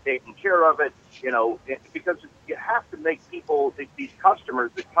 You're taking care of it, because you have to make people, these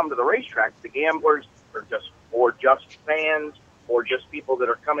customers that come to the racetrack, the gamblers, or just fans, or just people that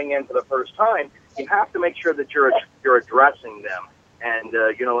are coming in for the first time, you have to make sure that you're addressing them. And,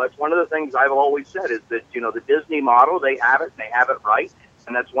 that's one of the things I've always said is that, the Disney model, they have it right.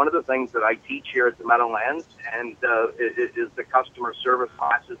 And that's one of the things that I teach here at the Meadowlands, and is the customer service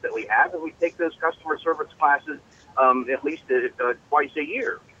classes that we have. And we take those customer service classes at least twice a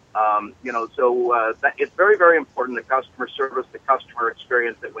year. It's very, very important, the customer service, the customer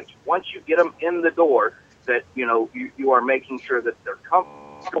experience, that once you get them in the door, that, you are making sure that they're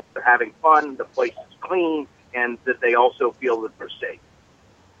comfortable, they're having fun, the place is clean, and that they also feel that they're safe.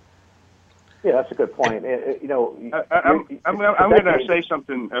 Yeah, that's a good point. I'm going to say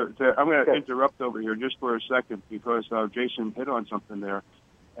something. I'm going to interrupt over here just for a second, because Jason hit on something there.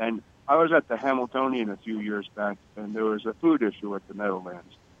 And I was at the Hamiltonian a few years back, and there was a food issue at the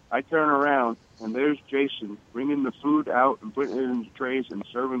Meadowlands. I turn around, and there's Jason bringing the food out and putting it in the trays and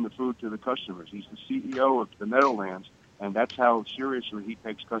serving the food to the customers. He's the CEO of the Meadowlands, and that's how seriously he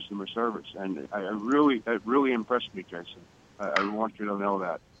takes customer service. And that really impressed me, Jason. I want you to know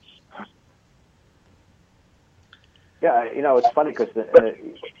that. Yeah, it's funny because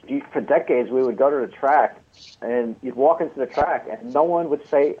for decades we would go to the track, and you'd walk into the track and no one would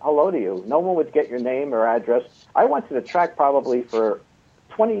say hello to you. No one would get your name or address. I went to the track probably for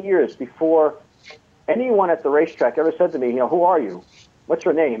 20 years before anyone at the racetrack ever said to me, who are you? What's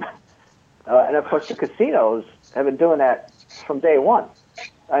your name? And of course the casinos have been doing that from day one.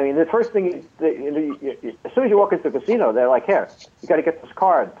 I mean, the first thing, as soon as you walk into the casino, they're like, here, you got to get this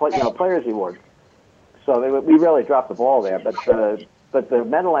card, player's reward. So we really dropped the ball there. But the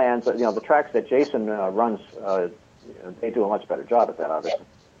Meadowlands, the tracks that Jason runs, they do a much better job at that, obviously.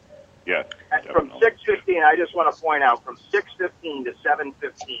 Yeah. From 6:15, I just want to point out, from 6:15 to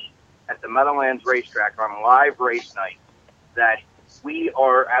 7:15 at the Meadowlands racetrack on live race night, that we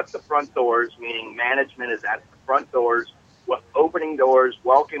are at the front doors, meaning management is at the front doors, opening doors,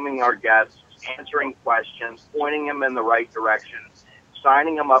 welcoming our guests, answering questions, pointing them in the right direction,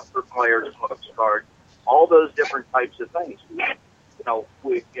 signing them up for players' cards, all those different types of things.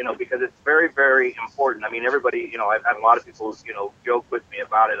 Because it's very, very important. I mean, everybody, I've had a lot of people, joke with me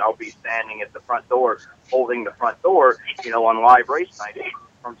about it. I'll be standing at the front door, holding the front door, on live race night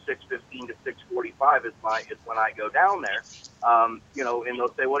from 6:15 to 6:45 is when I go down there. And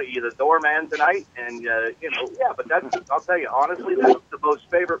they'll say, "What are you, the doorman tonight?" And yeah, but I'll tell you honestly, that's the most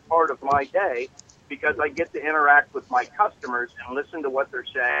favorite part of my day, because I get to interact with my customers and listen to what they're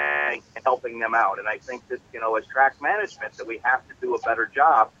saying and helping them out. And I think that, as track management, that we have to do a better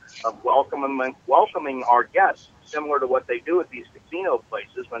job of welcoming our guests, similar to what they do at these casino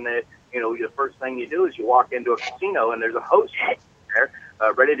places. When the first thing you do is you walk into a casino and there's a host there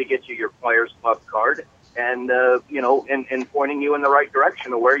ready to get you your Players Club card and, and pointing you in the right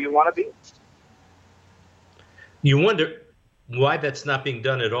direction of where you want to be. You wonder why that's not being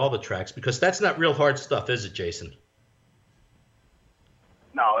done at all the tracks, because that's not real hard stuff, is it, Jason?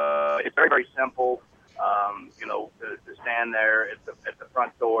 No, it's very, very simple. To stand there at the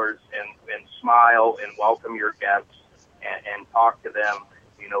front doors and smile and welcome your guests and talk to them,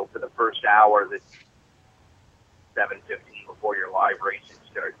 for the first hour, that 7:15 before your live racing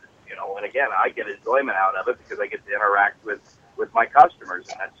starts. And again, I get enjoyment out of it because I get to interact with my customers,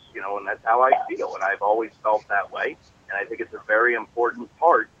 and that's how I feel, and I've always felt that way. And I think it's a very important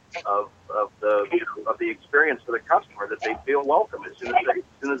part of the experience for the customer, that they feel welcome as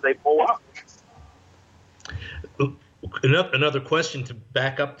soon as they pull up. Another question to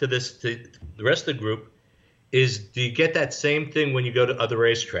back up to this, to the rest of the group, is: do you get that same thing when you go to other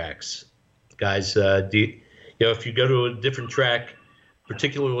racetracks, guys? If you go to a different track,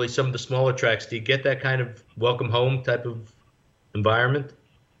 particularly some of the smaller tracks, do you get that kind of welcome home type of environment?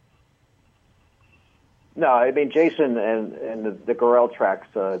 No, I mean, Jason and the Gorell tracks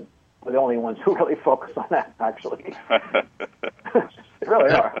are the only ones who really focus on that, actually. They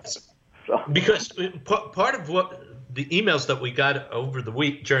really are. So. Because part of what the emails that we got over the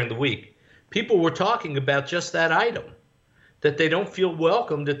week, during the week, people were talking about just that item, that they don't feel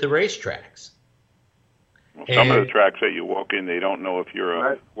welcomed at the racetracks. Well, some of the tracks that you walk in, they don't know if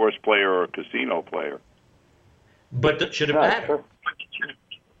you're a horse player or a casino player. But should it matter? Sure.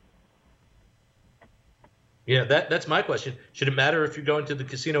 Yeah, that's my question. Should it matter if you're going to the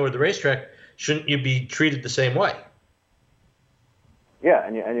casino or the racetrack? Shouldn't you be treated the same way? Yeah,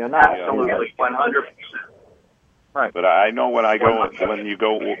 and you're not. Absolutely, 100%. Right. But I know when you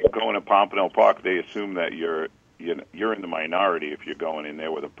go into Pompano Park, they assume that you're in the minority if you're going in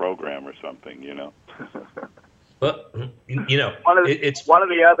there with a program or something, you know. But it's one of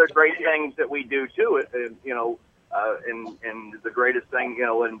the other great things that we do too. And the greatest thing,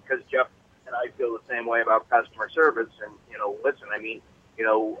 and because Jeff and I feel the same way about customer service. And listen, I mean,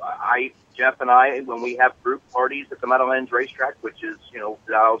 Jeff and I, when we have group parties at the Meadowlands Racetrack, which is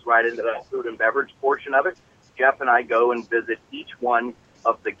dials right into that food and beverage portion of it. Jeff and I go and visit each one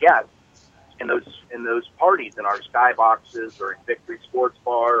of the guests in those parties in our skyboxes or at Victory Sports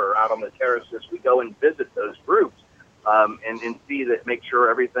Bar or out on the terraces. We go and visit those groups and see that, make sure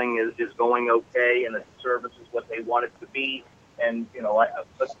everything is going okay and that the service is what they want it to be. And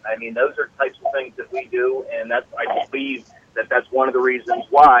I mean, those are types of things that we do, and I believe that's one of the reasons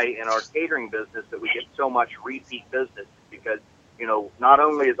why in our catering business that we get so much repeat business, because not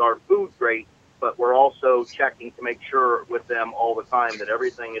only is our food great, but we're also checking to make sure with them all the time that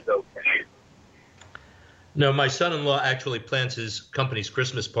everything is okay. No, my son-in-law actually plans his company's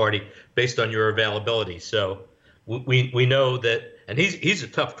Christmas party based on your availability. So we know that, and he's a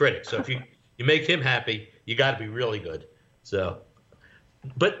tough critic. So if you make him happy, you got to be really good. So,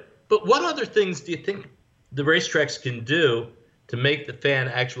 but what other things do you think the racetracks can do to make the fan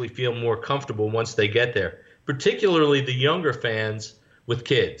actually feel more comfortable once they get there, particularly the younger fans with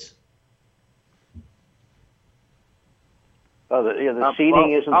kids? The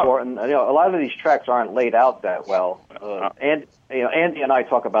seating is important. A lot of these tracks aren't laid out that well. And Andy and I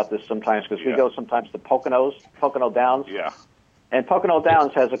talk about this sometimes because we go sometimes to Pocono Downs. Yeah. And Pocono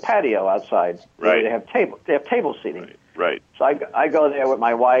Downs has a patio outside. Right. They have table seating. Right. So I go there with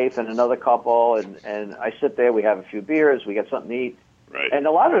my wife and another couple, and I sit there. We have a few beers. We get something to eat. Right. And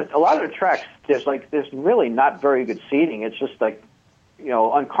a lot of the tracks, there's really not very good seating. It's just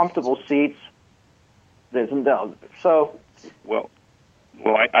uncomfortable seats. Well,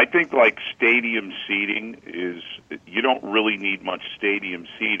 I think like stadium seating you don't really need much stadium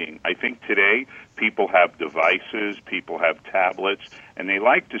seating. I think today people have devices, people have tablets, and they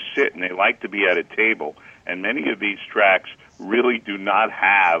like to sit and they like to be at a table. And many of these tracks really do not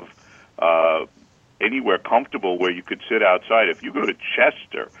have anywhere comfortable where you could sit outside. If you go to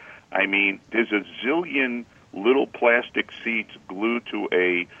Chester, I mean, there's a zillion little plastic seats glued to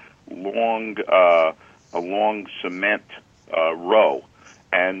a long cement row,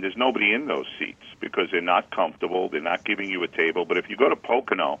 and there's nobody in those seats because they're not comfortable. They're not giving you a table. But if you go to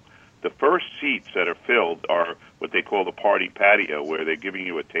Pocono, the first seats that are filled are what they call the party patio, where they're giving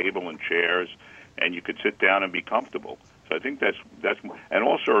you a table and chairs, and you could sit down and be comfortable. So I think that's. And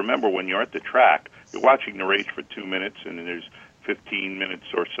also remember, when you're at the track, you're watching the race for 2 minutes, and then there's 15 minutes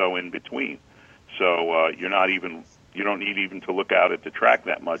or so in between. So you don't need even to look out at the track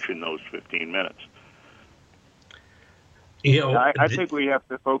that much in those 15 minutes. I think we have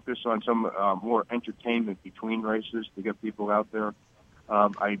to focus on some more entertainment between races to get people out there.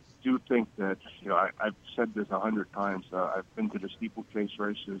 I do think that, I've said this 100 times. I've been to the steeplechase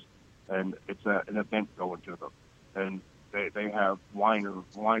races, and it's an event going to them. And they have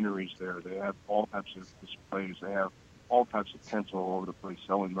wineries there. They have all types of displays. They have all types of tents all over the place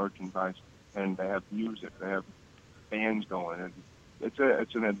selling merchandise, and they have music. They have bands going, and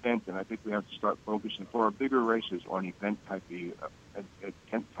it's an event, and I think we have to start focusing for our bigger races on event type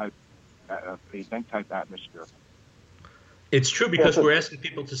atmosphere. It's true because we're asking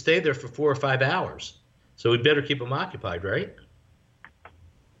people to stay there for 4 or 5 hours, so we better keep them occupied, right?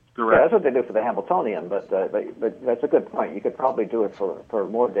 Correct. Yeah, that's what they do for the Hamiltonian, but that's a good point. You could probably do it for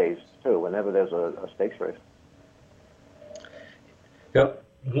more days too, whenever there's a stakes race. Yeah,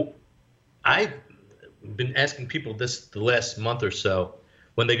 I've been asking people this the last month or so.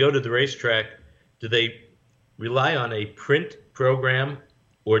 When they go to the racetrack, do they rely on a print program,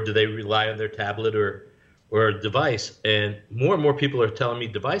 or do they rely on their tablet or a device? And more people are telling me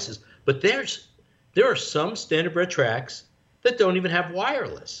devices. But there are some standardbred tracks that don't even have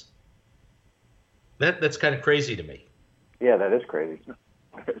wireless. That's kind of crazy to me. Yeah, that is crazy.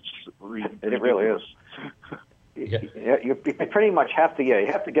 It really is. Yeah, you pretty much have to. You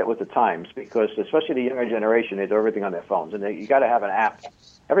have to get with the times, because especially the younger generation, they do everything on their phones, and you got to have an app.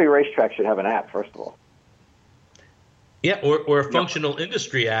 Every racetrack should have an app, first of all. Yeah, or a functional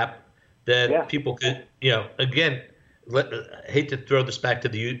industry app that people could, again, hate to throw this back to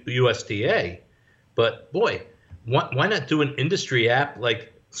the USTA, but boy, why not do an industry app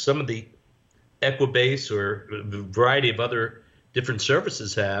like some of the Equibase or a variety of other different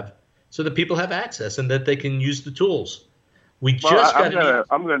services have, so that people have access and that they can use the tools. I'm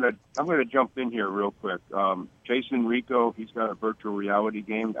gonna jump in here real quick. Jason Rico, he's got a virtual reality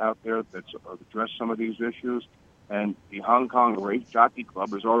game out there that's addressed some of these issues, and the Hong Kong Race Jockey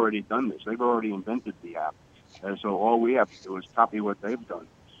Club has already done this. They've already invented the app, and so all we have to do is copy what they've done.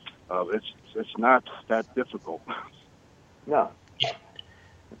 It's not that difficult. No.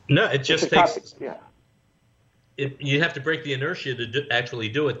 No, it just takes. You have to break the inertia to actually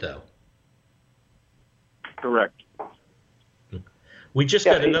do it, though. Correct. We just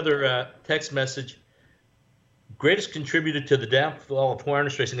got another text message. Greatest contributor to the downfall of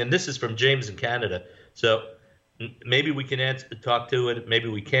harness racing, and this is from James in Canada. So maybe we can talk to it, maybe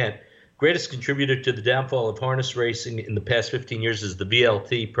we can't. Greatest contributor to the downfall of harness racing in the past 15 years is the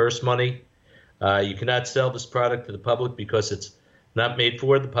VLT purse money. You cannot sell this product to the public because it's not made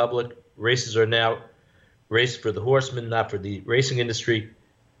for the public. Races are now races for the horsemen, not for the racing industry.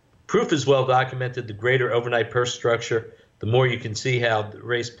 Proof is well documented. The greater overnight purse structure, the more you can see how the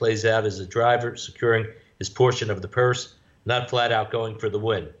race plays out as a driver securing his portion of the purse, not flat out going for the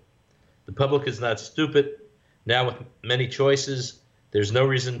win. The public is not stupid. Now with many choices, there's no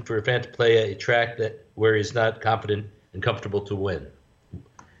reason for a fan to play a track where he's not confident and comfortable to win.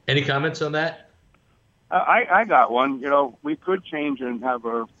 Any comments on that? I got one. We could change and have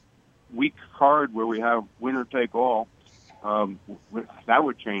a week card where we have winner take all. That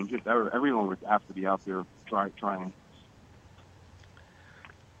would change it. Everyone would have to be out there trying.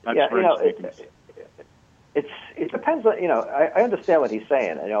 That's it depends on, I understand what he's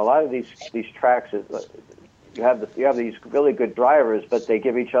saying. A lot of these tracks, you have these really good drivers, but they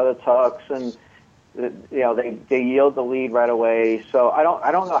give each other tucks, and they yield the lead right away. So I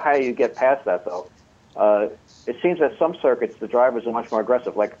don't know how you get past that, though. It seems that some circuits the drivers are much more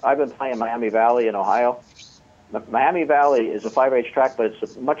aggressive. Like I've been playing Miami Valley in Ohio. Miami Valley is a 5H track, but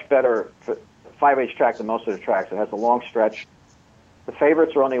it's a much better 5H track than most of the tracks. It has a long stretch. The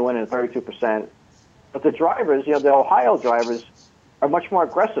favorites are only winning 32%. But the drivers, the Ohio drivers, are much more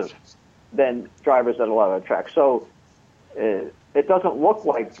aggressive than drivers at a lot of the tracks. So it doesn't look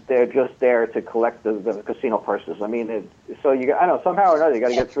like they're just there to collect the casino purses. I mean, somehow or another, you got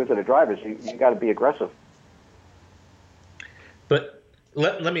to get through to the drivers. You got to be aggressive. But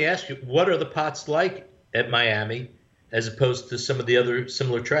let me ask you, what are the pots like at Miami as opposed to some of the other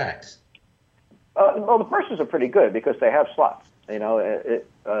similar tracks? Well, the purses are pretty good because they have slots.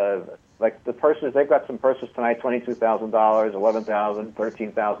 Like the purses, they've got some purses tonight, $22,000, $11,000,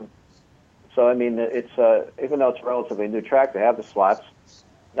 $13,000. So, I mean, it's even though it's a relatively new track, they have the slots.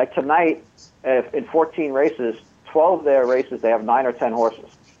 Like tonight, in 14 races, 12 of their races, they have 9 or 10 horses.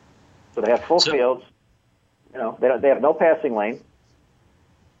 So they have full fields. They have no passing lane.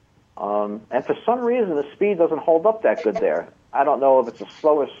 And for some reason, the speed doesn't hold up that good there. I don't know if it's a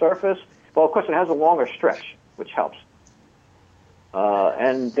slower surface. Well, of course, it has a longer stretch, which helps.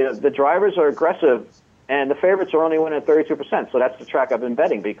 And the drivers are aggressive, and the favorites are only winning 32%. So that's the track I've been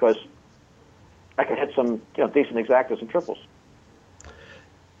betting because I can hit some decent exactas and triples.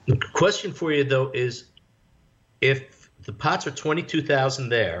 The question for you, though, is if the pots are 22,000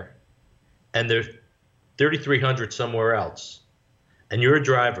 there and there's 3,300 somewhere else, and you're a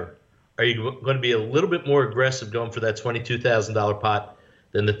driver, are you going to be a little bit more aggressive going for that $22,000 pot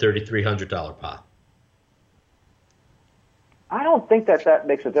than the $3,300 pot? I don't think that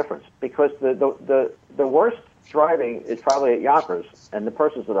makes a difference because the worst driving is probably at Yonkers, and the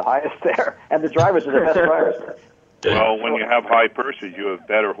purses are the highest there, and the drivers are the best drivers. Well, when you have high purses, you have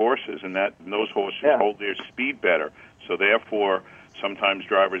better horses, and those horses hold their speed better. So therefore, sometimes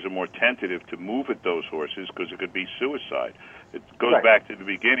drivers are more tentative to move at those horses because it could be suicide. It goes back to the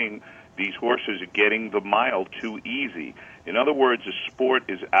beginning. These horses are getting the mile too easy. In other words, the sport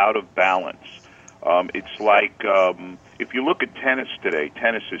is out of balance. It's like if you look at tennis today,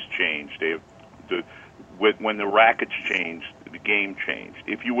 tennis has changed. When the rackets changed, the game changed.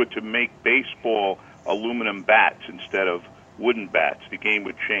 If you were to make baseball aluminum bats instead of wooden bats, the game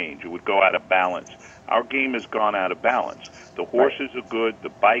would change. It would go out of balance. Our game has gone out of balance. The horses are good, the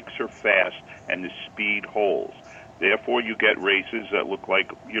bikes are fast, and the speed holds. Therefore, you get races that look like,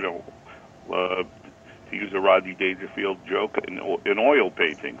 to use a Rodney Dangerfield joke, an oil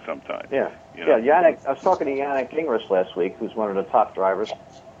painting sometimes. Yannick, I was talking to Yannick Ingris last week, who's one of the top drivers,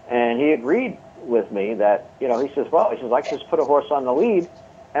 and he agreed with me that, he says, I could just put a horse on the lead,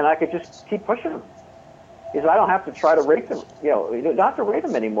 and I could just keep pushing him. He said, I don't have to try to rate them. You don't have to rate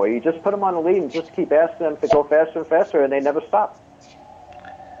them anymore. You just put them on the lead and just keep asking them to go faster and faster, and they never stop.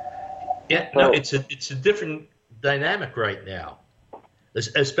 Yeah, no, it's a different dynamic right now,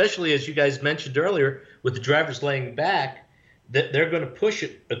 especially as you guys mentioned earlier, with the drivers laying back, that they're going to push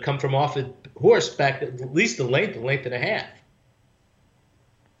it, come from off a horse back at least a length and a half.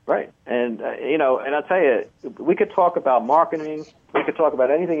 Right, and and I'll tell you, we could talk about marketing, we could talk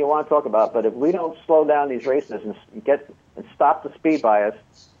about anything you want to talk about, but if we don't slow down these races and stop the speed bias,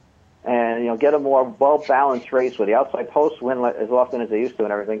 and get a more well-balanced race where the outside posts win as often as they used to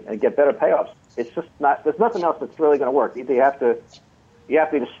and everything, and get better payoffs, it's just not. There's nothing else that's really going to work. Either you have to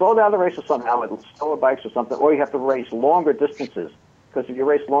either slow down the races somehow with slower bikes or something, or you have to race longer distances. Because if you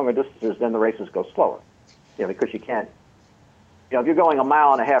race longer distances, then the races go slower. Because you can't. If you're going a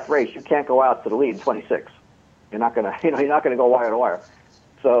mile and a half race, you can't go out to the lead in 26. You're not going to. You're not going to go wire to wire.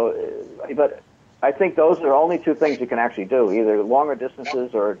 So, but I think those are the only two things you can actually do: either longer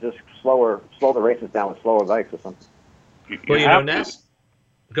distances or just slow the races down with slower bikes or something. Go ahead.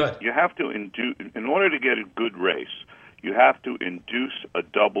 You have to in order to get a good race, you have to induce a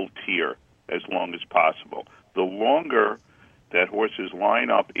double tier as long as possible. The longer that horses line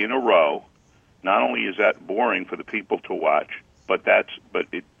up in a row, not only is that boring for the people to watch, but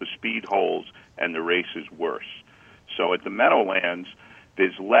the speed holds and the race is worse. So at the Meadowlands,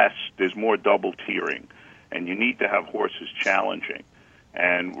 there's more double tiering, and you need to have horses challenging.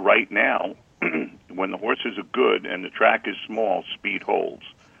 And right now, when the horses are good and the track is small, speed holds.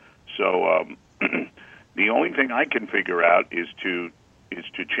 So the only thing I can figure out is to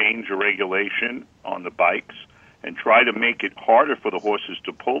change the regulation on the bikes and try to make it harder for the horses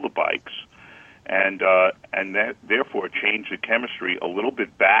to pull the bikes, and that therefore change the chemistry a little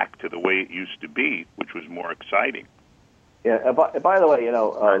bit back to the way it used to be, which was more exciting. Yeah. By the way,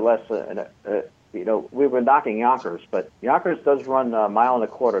 Les, we were knocking Yonkers, but Yonkers does run 1.25 mile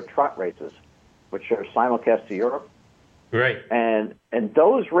trot races, which are simulcast to Europe. Right. And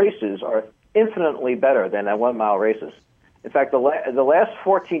those races are infinitely better than the 1 mile races. In fact, the last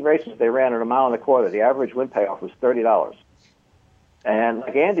 14 races they ran at 1.25 miles, the average win payoff was $30. And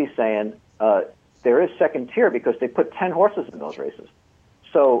like Andy's saying, there is second tier because they put 10 horses in those races.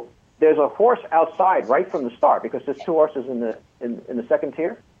 So there's a horse outside right from the start because there's 2 horses in the second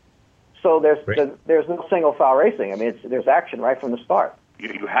tier. So there's no single foul racing. I mean, there's action right from the start.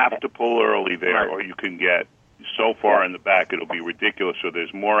 You have to pull early there, or you can get so far in the back it'll be ridiculous. So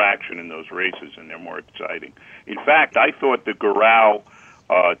there's more action in those races, and they're more exciting. In fact, I thought the Garau,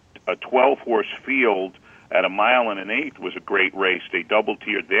 a 12-horse field at 1 1/8 miles was a great race. They double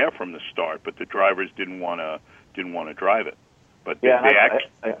tiered there from the start, but the drivers didn't want to drive it. But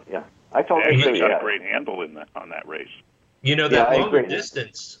I totally agree. got a great handle on that race. That longer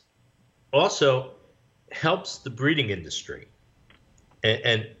distance also helps the breeding industry,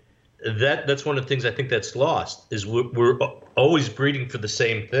 and that's one of the things I think that's lost is we're always breeding for the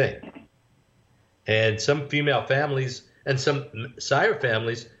same thing, and some female families and some sire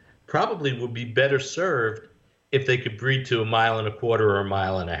families probably would be better served if they could breed to 1.25 miles or 1.5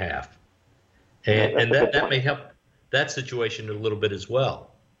 miles, and that may help that situation a little bit as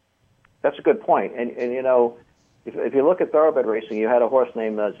well. That's a good point, and if you look at thoroughbred racing, you had a horse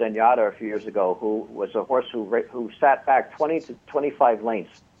named Zenyatta a few years ago who was a horse who sat back 20 to 25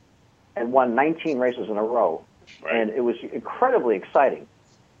 lengths and won 19 races in a row. Right. And it was incredibly exciting.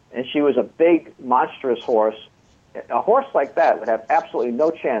 And she was a big, monstrous horse. A horse like that would have absolutely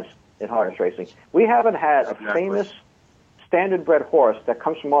no chance in harness racing. We haven't had a famous standard-bred horse that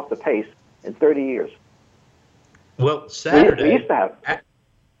comes from off the pace in 30 years. Well, Saturday, we used to have.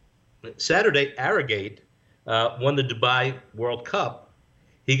 Saturday, Arrogate won the Dubai World Cup.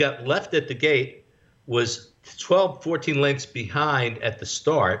 He got left at the gate, was 12, 14 lengths behind at the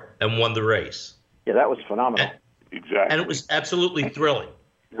start, and won the race. Yeah, that was phenomenal. Exactly. And it was absolutely thrilling.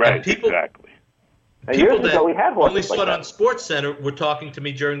 Right, exactly. People that we had only saw like it on Sports Center were talking to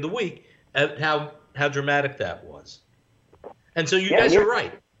me during the week at how dramatic that was. And so you guys are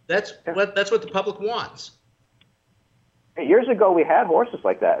right. That's what the public wants. Years ago, we had horses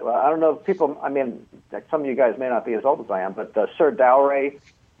like that. Well, I don't know if people. I mean, some of you guys may not be as old as I am, but Sir Dowray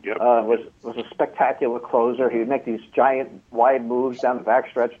was a spectacular closer. He would make these giant, wide moves down the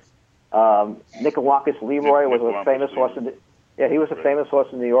backstretch. Nicolaus Leroy was a famous horse. He was a famous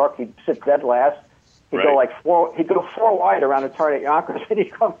horse in New York. He'd sit dead last. He'd go like four. He'd go 4 wide around the turn at Yonkers, and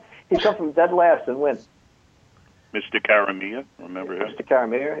he'd come from dead last and win. Mr. Caramia, remember him? Mr.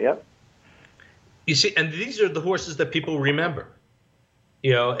 Caramia, yep. You see, and these are the horses that people remember,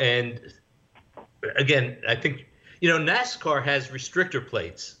 and again, I think, NASCAR has restrictor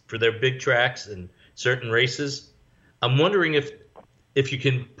plates for their big tracks, and certain races. I'm wondering if you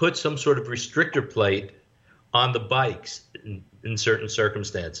can put some sort of restrictor plate on the bikes in certain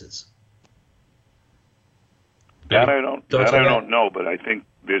circumstances. That I don't know, but I think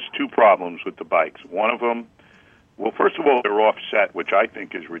there's two problems with the bikes. One of them, well, first of all, they're offset, which I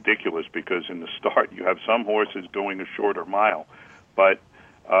think is ridiculous because in the start you have some horses going a shorter mile, but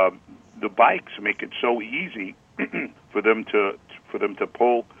the bikes make it so easy for them to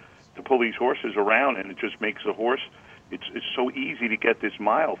pull these horses around, and it just makes the horse. It's so easy to get this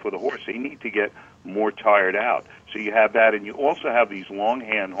mile for the horse. They need to get more tired out. So you have that, and you also have these long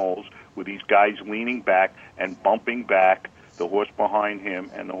handholds with these guys leaning back and bumping back the horse behind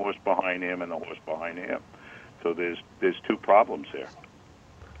him and the horse behind him and the horse behind him. So there's two problems there.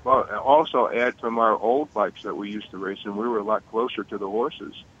 Well, also add from our old bikes that we used to race, and we were a lot closer to the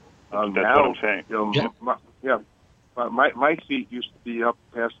horses. That's now, what I'm saying. My feet used to be up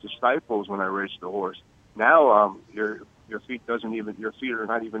past the stifles when I raced the horse. Now, your feet are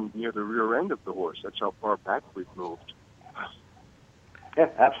not even near the rear end of the horse. That's how far back we've moved. Yeah,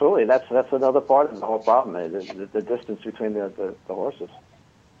 absolutely. That's another part of the whole problem, the distance between the horses.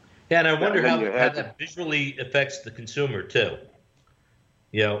 Yeah, and I wonder how that visually affects the consumer too.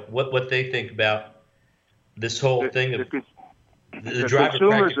 You know, what they think about this whole thing of the driver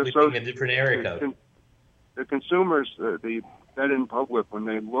practically being a different area code. The consumers, the bet in public, when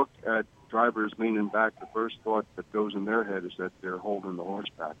they look at drivers leaning back, the first thought that goes in their head is that they're holding the horse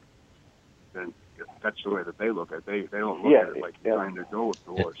back. And that's the way that they look at it. They don't look at it like trying to go with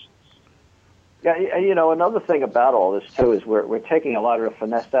the horse. Yeah, you know, another thing about all this, too, is we're taking a lot of the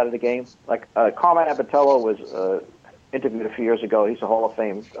finesse out of the game. Like Carmine Abatello was interviewed a few years ago. He's a Hall of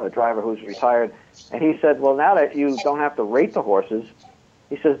Fame driver who's retired. And he said, well, now that you don't have to rate the horses,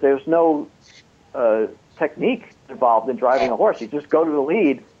 he says there's no technique involved in driving a horse. You just go to the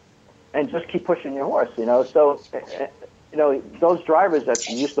lead and just keep pushing your horse, you know. So, you know, those drivers that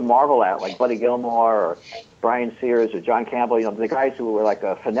you used to marvel at, like Buddy Gilmore or Brian Sears or John Campbell, you know, the guys who were like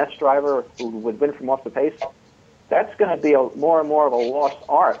a finesse driver who would win from off the pace, that's going to be more and more of a lost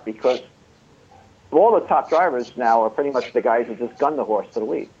art because all the top drivers now are pretty much the guys who just gun the horse to the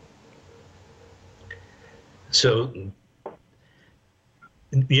lead. So,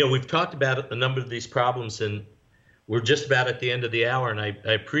 you know, we've talked about a number of these problems, and we're just about at the end of the hour, and I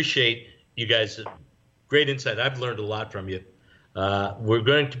appreciate you guys. Great insight. I've learned a lot from you. We're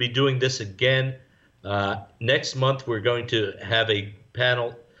going to be doing this again. Next month, we're going to have a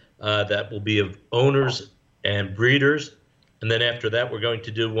panel that will be of owners and breeders. And then after that, we're going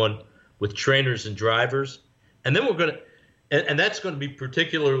to do one with trainers and drivers. And then we're going to, and that's going to be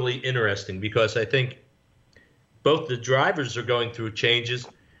particularly interesting because I think both the drivers are going through changes,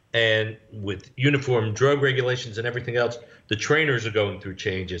 and with uniform drug regulations and everything else, the trainers are going through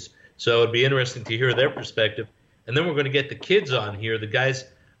changes. So it'd be interesting to hear their perspective. And then we're going to get the kids on here, the guys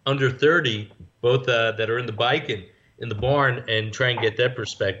under 30, both that are in the bike and in the barn, and try and get their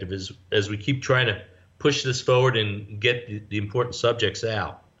perspective as we keep trying to push this forward and get the important subjects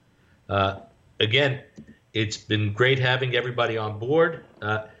out. Again, it's been great having everybody on board.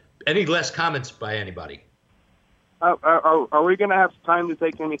 Any last comments by anybody? Are we going to have time to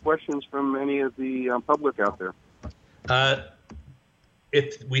take any questions from any of the public out there?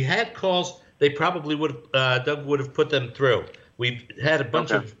 If we had calls, they probably would have, Doug would have put them through. We've had a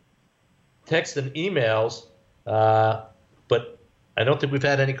bunch of texts and emails, but I don't think we've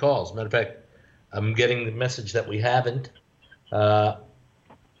had any calls. Matter of fact, I'm getting the message that we haven't. I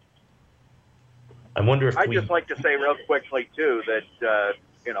wonder if I'd just like to say real quickly, too, that,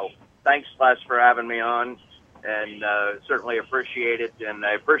 you know, thanks, Les, for having me on, and certainly appreciate it, and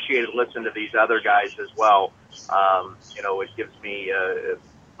I appreciate it listening to these other guys as well. You know, it gives me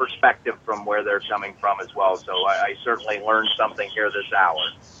perspective from where they're coming from as well, so I certainly learned something here this hour.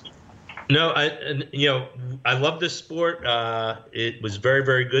 No, you know, I love this sport. It was very,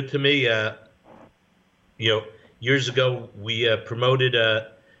 very good to me. You know, years ago, we promoted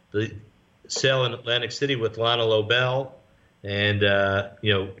the sale in Atlantic City with Lana Lobel, and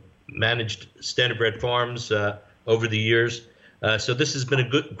you know, managed Standardbred Farms over the years. So this has been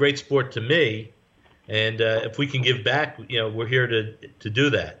a great sport to me, and if we can give back, you know, we're here to do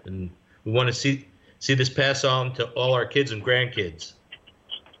that, and we want to see this pass on to all our kids and grandkids.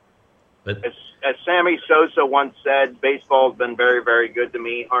 But as Sammy Sosa once said, baseball's been very, very good to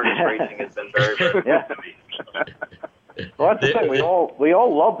me. Harness racing has been very, very good to me. Well, that's the thing. We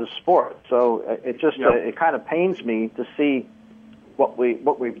all love the sport, so it just it kind of pains me to see what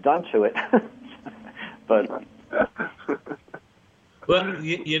we've done to it. But well,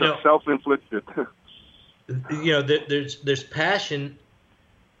 you know, self-inflicted. You know, there's passion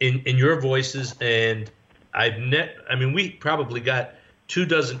in your voices, and we probably got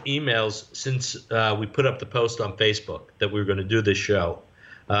 24 emails since we put up the post on Facebook that we were going to do this show.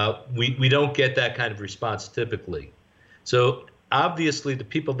 We don't get that kind of response typically. So obviously the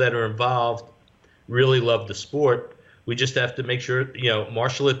people that are involved really love the sport. We just have to make sure,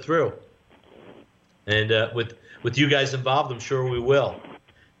 marshal it through. And with you guys involved, I'm sure we will.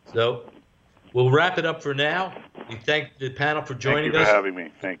 So we'll wrap it up for now. We thank the panel for joining us. Thank you for having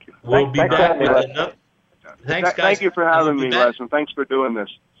me. Thank you. We'll be back with another. Thanks, guys. Thank you for having me, Les, and thanks for doing this.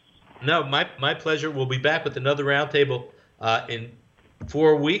 No, my pleasure. We'll be back with another roundtable in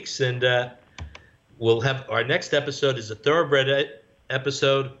 4 weeks, and we'll have our next episode is a thoroughbred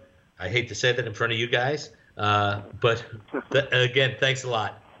episode. I hate to say that in front of you guys, but again, thanks a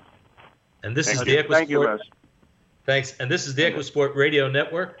lot. And this is the EquiSport. Thank you, Les. Thanks. And this is the EquiSport Radio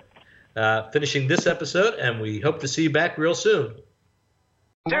Network finishing this episode, and we hope to see you back real soon.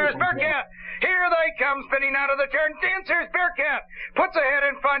 There's Bearcat. Here they come, spinning out of the turn. Dancer's Bearcat puts ahead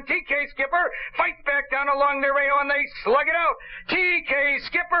in front. TK Skipper fights back down along the rail, and they slug it out. TK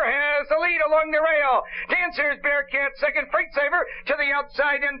Skipper has the lead along the rail. Dancer's Bearcat second. Freight Saver to the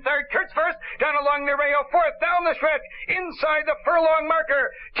outside in third. Kurtz first down along the rail. Fourth down the stretch inside the furlong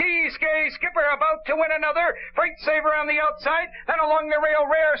marker. TK Skipper about to win another. Freight Saver on the outside. Then along the rail,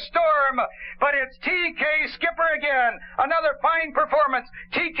 Rare Storm. But it's TK Skipper again. Another fine performance.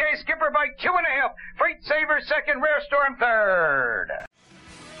 TK Skipper by 2.5. Freight Saver second. Rare Storm third.